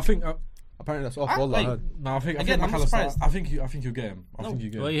off. next week. I think. Apparently that's off. Ah, Wallah, I like- heard. No, I think Again, I'm not McAllister. surprised. I think you'll get him. I think you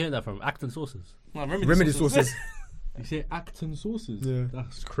get Where are him. you hearing that from? Acton sources. No, Remedy sources. You say Acton sauces. Yeah.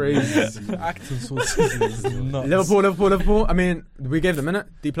 That's Crazy. Acton sauces is nuts. Liverpool. I mean, we gave them a minute.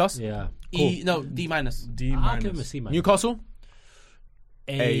 D plus. Yeah. D minus. D I'll give him a minus. C minus. Newcastle.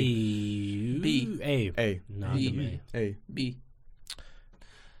 A. B. A. A. No, B. give him A. A. B.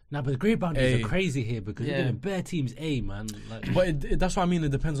 Nah, but the grade boundaries A. are crazy here because Yeah. you're giving bare teams A, man. Like, But that's what I mean. It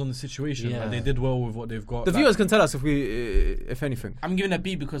depends on the situation. Yeah. Like, they did well with what they've got. The Like, viewers can tell us if anything. I'm giving a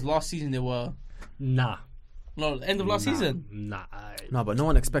B because last season they were nah. end of last season. Nah. No, but no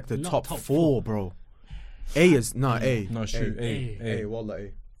one expected Not top top 4, bro. A is A. No, shoot. A. Wallah,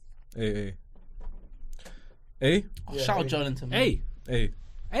 A. A. Oh, shout out Joelinton. A. A.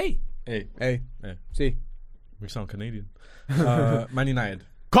 A. A. A. Yeah. C. We sound Canadian. Man United.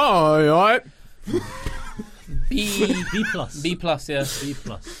 Alright. B. B plus. B plus. Yeah. B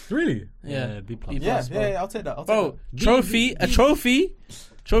plus. Really? Yeah. B plus. B plus, bro. I'll take that. Bro, trophy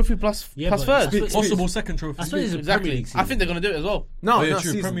plus Yeah, plus but third. that's Possible second trophy. I suppose it's a Premier Exactly. League season. I think they're gonna do it as well. No, Oh, yeah, no,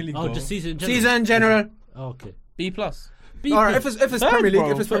 true. season. Premier League. Oh, though. just season. General. Season general. Oh, okay. B plus. B. Alright, if it's Third, Premier League,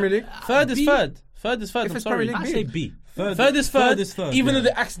 bro. if it's Premier League. Third is B. third. Third is third. If I'm it's sorry. Premier I League, say B. Third is third. Even though yeah.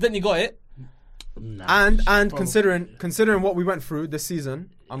 they accidentally got it. Nah. And considering what we went through this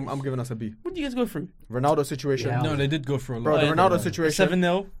season, I'm giving us a B. What did you guys go through? Ronaldo situation. Yeah. No, they did go for a lot. Bro, the yeah, Ronaldo situation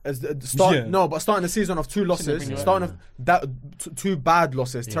 7-0. is the start. Yeah. No, but starting the season of 2 losses, bring it starting of that 2 bad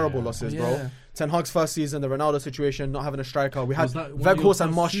losses, terrible Yeah. losses, Oh, bro. yeah. Ten Hag's first season, the Ronaldo situation, not having a striker. We had Was that one of your Weghorst and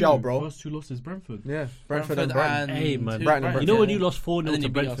first Martial, two- bro. First 2 losses, Brentford. Yeah, Brentford and Brentford Brighton. Hey, man. to Brighton and You know when Yeah. you lost 4-0 And then to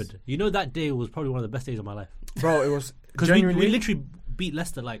you beat us. Brentford? You know that day was probably one of the best days of my life. Bro, it was Because we genuinely. literally beat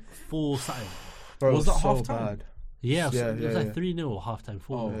Leicester like 4-something. Bro, it Was was that so half-time? bad. Yeah, Yeah, it was yeah, like yeah. 3-0 or half-time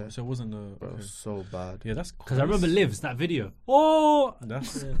 4. Oh, Yeah. so it wasn't a. Bro, it was so bad. Yeah, that's. Because I remember Livs, that video. Oh!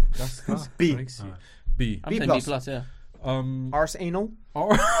 That's B. crazy. Alright. B. I'm B saying plus. B plus. Yeah. Arsenal.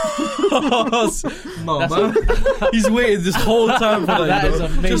 No, man. He's waited this whole time for that. That is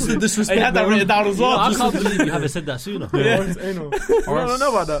amazing. Just to disrespect. He had that written down as well. I can't believe you haven't said that sooner. Arsenal. I don't know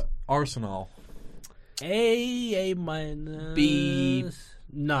about that. Arsenal, A minus. B.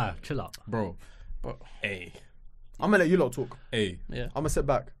 Nah, chill out. bro. A. I'm gonna let you lot talk. A. Yeah. I'm gonna sit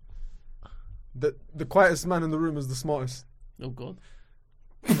back. The quietest man in the room is the smartest. Oh God.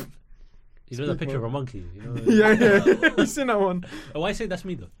 You know that picture of a monkey? You know, Yeah. You seen that one? Why say that's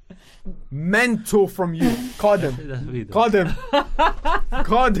me though? Mental from you. Card him. That's me though. Card him.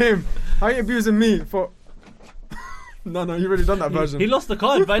 Card him. How are you abusing me for? No, you already done that version. He lost the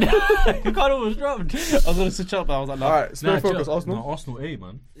card, man. Your card almost dropped. I was gonna switch up, but I was like, no. All right, stay Nah, focused, chill. Arsenal. No, Arsenal A,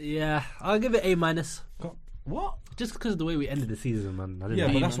 man. Yeah, I'll give it A minus. What? Just because of the way we ended the season, man. But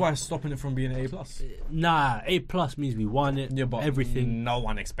that's why it's stopping it from being A+. Nah, A+ means we won it. Yeah, but everything. No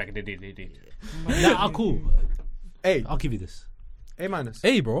one expected it. Nah, cool. A. I'll give you this. A minus.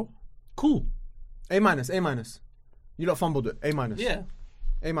 A, bro. Cool. A minus. You lot fumbled it. A minus. Yeah.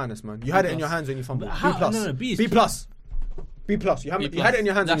 A minus, man. You had it in your hands when you fumbled. B plus. No, B plus. B plus. You had it in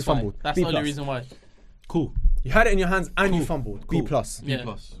your hands when you fumbled. That's the only reason why. Cool. You had it in your hands and you fumbled. B plus.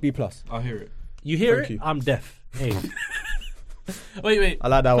 B plus. I hear it. You hear it? I'm deaf. Hey. Wait. I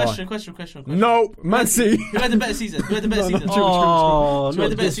like that Question. No, Man City. Who had the better season? Oh,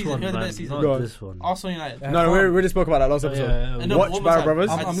 not this one, man. Not this one. Arsenal United. No, we already spoke about that last episode. Watch Barra Brothers.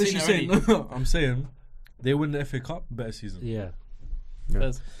 I'm literally saying. I'm saying they win the FA Cup, better season. Yeah.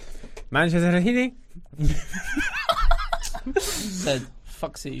 Manchester City. Said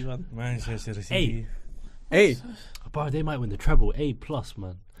fuck City, man. Manchester City. A. But they might win the treble. A+,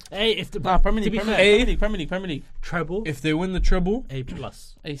 man. Hey, if the Premier League. Treble. If they win the treble, A+.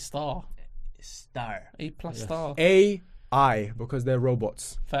 A star. A+ star. AI, because they're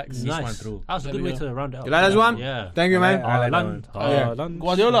robots. Facts. Nice. That's a good way to round it up. You like that one? Yeah. Thank you, man.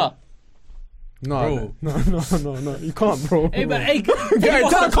 Guardiola. No. You can't, bro. Hey, but hey, take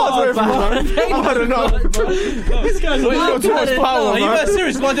the cards away from me, man. I don't know. This guy's got too much power, Are you man. very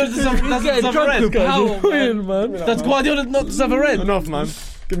serious? Guardiola doesn't deserve a red. Does Guardiola not deserve a red? Enough, man.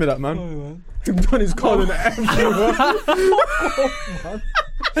 Give me that, man. Donny's calling it everyone.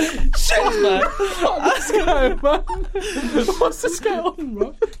 Shit, man. This guy, man. What's this guy on,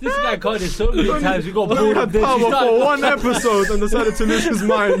 bro? This guy called it so many times. We got bored He of had this. power for one episode and decided to lose his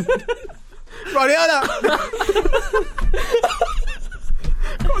mind. Guardiola!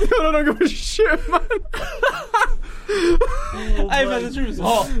 Guardiola don't give a shit, man. Hey, man, the truth is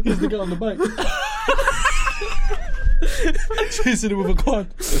hot. he's the guy on the bike. Chasing him with a quad.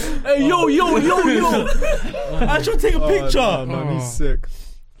 Hey, yo. I should take a picture. No, man, he's sick.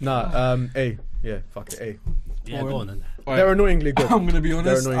 Nah, A. Yeah, fuck it, A. Yeah, go on then. They're annoyingly good. I'm gonna be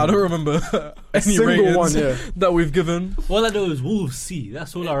honest. I don't remember any single ratings one, that we've given. All I know is Wolves C.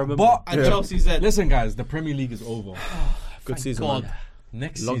 That's all I remember. But And Chelsea said, listen, guys, the Premier League is over. Good season, God. man.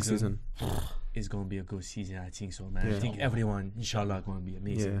 Next Long season is gonna be a good season. I think so, man. Yeah. I think everyone, inshallah, gonna be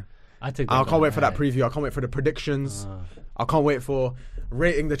amazing. Yeah. I can't wait for that preview. I can't wait for the predictions. I can't wait for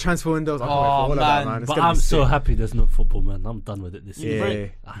rating the transfer windows. I can't wait for all of that, man. But I'm so happy there's no football, man. I'm done with it this season.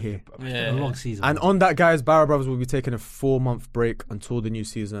 Yeah. A long season. And on that, guys, Barra Brothers will be taking a 4-month break until the new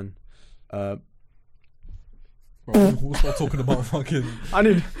season. Bro, we'll start talking about fucking. I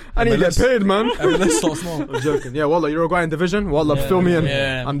need to get paid, man. MLS starts now. I'm joking. Yeah, Wallah, Uruguayan division. Wallah, fill me in.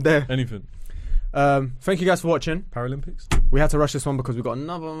 Yeah. I'm there. Anything. Thank you guys for watching. Paralympics. We had to rush this one because we got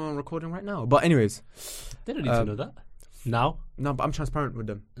another one recording right now. But anyways, They don't need to know that. Now? no, but I'm transparent with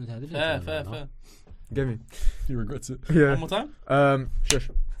them. Yeah, they don't Fair, need to know fair, that fair. Get me? He regrets it. Yeah. One more time? Shush.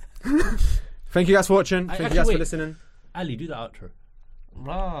 Thank you guys for watching. Thank you guys for listening. Ali, do the outro.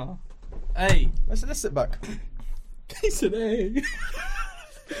 Rah. Hey. Let's sit back. He said, "Hey."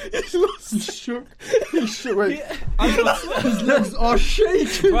 He's shook. He's shook. Wait. His legs are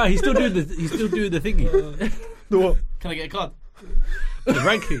shaking. Right, he's still doing the thingy. The what? Can I get a card? The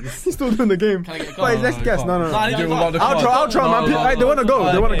rankings. He's still doing the game. Can I get a card? Wait, let's guess. No. I need a card. Outro, man. Hey, they want to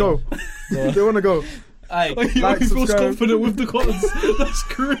go. They want to go. They want to go. Hey. He Like, feels subscribe. confident with the cards. That's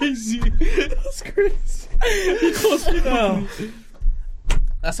crazy. That's crazy. He calls me now.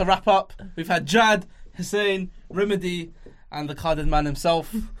 That's a wrap up. We've had Jad, Hussein, Remedy, and the carded man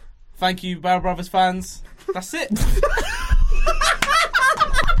himself. Thank you, Barra Brothers fans. That's it.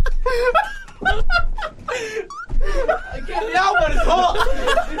 Get me out, man. It's hot.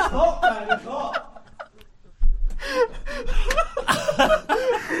 It's hot, man. It's hot. I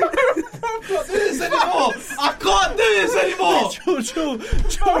can't do this anymore. I can't do this anymore.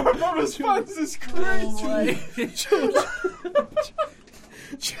 Chill. Barra Brothers fans is crazy.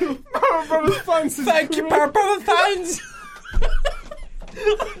 Barra Brothers fans is Thank you, Barra Brothers fans.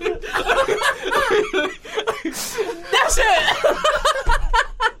 That's it.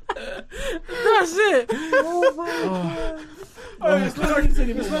 That's it. It's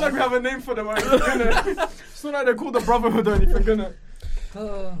not like we have a name for them or anything, innit? It's not like they're called the Brotherhood or anything, innit?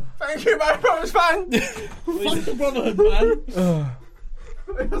 Thank you, Barra Brothers fan. Fuck the Brotherhood, man.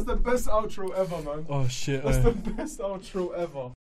 That's the best outro ever, man. Oh shit. That's the best outro ever.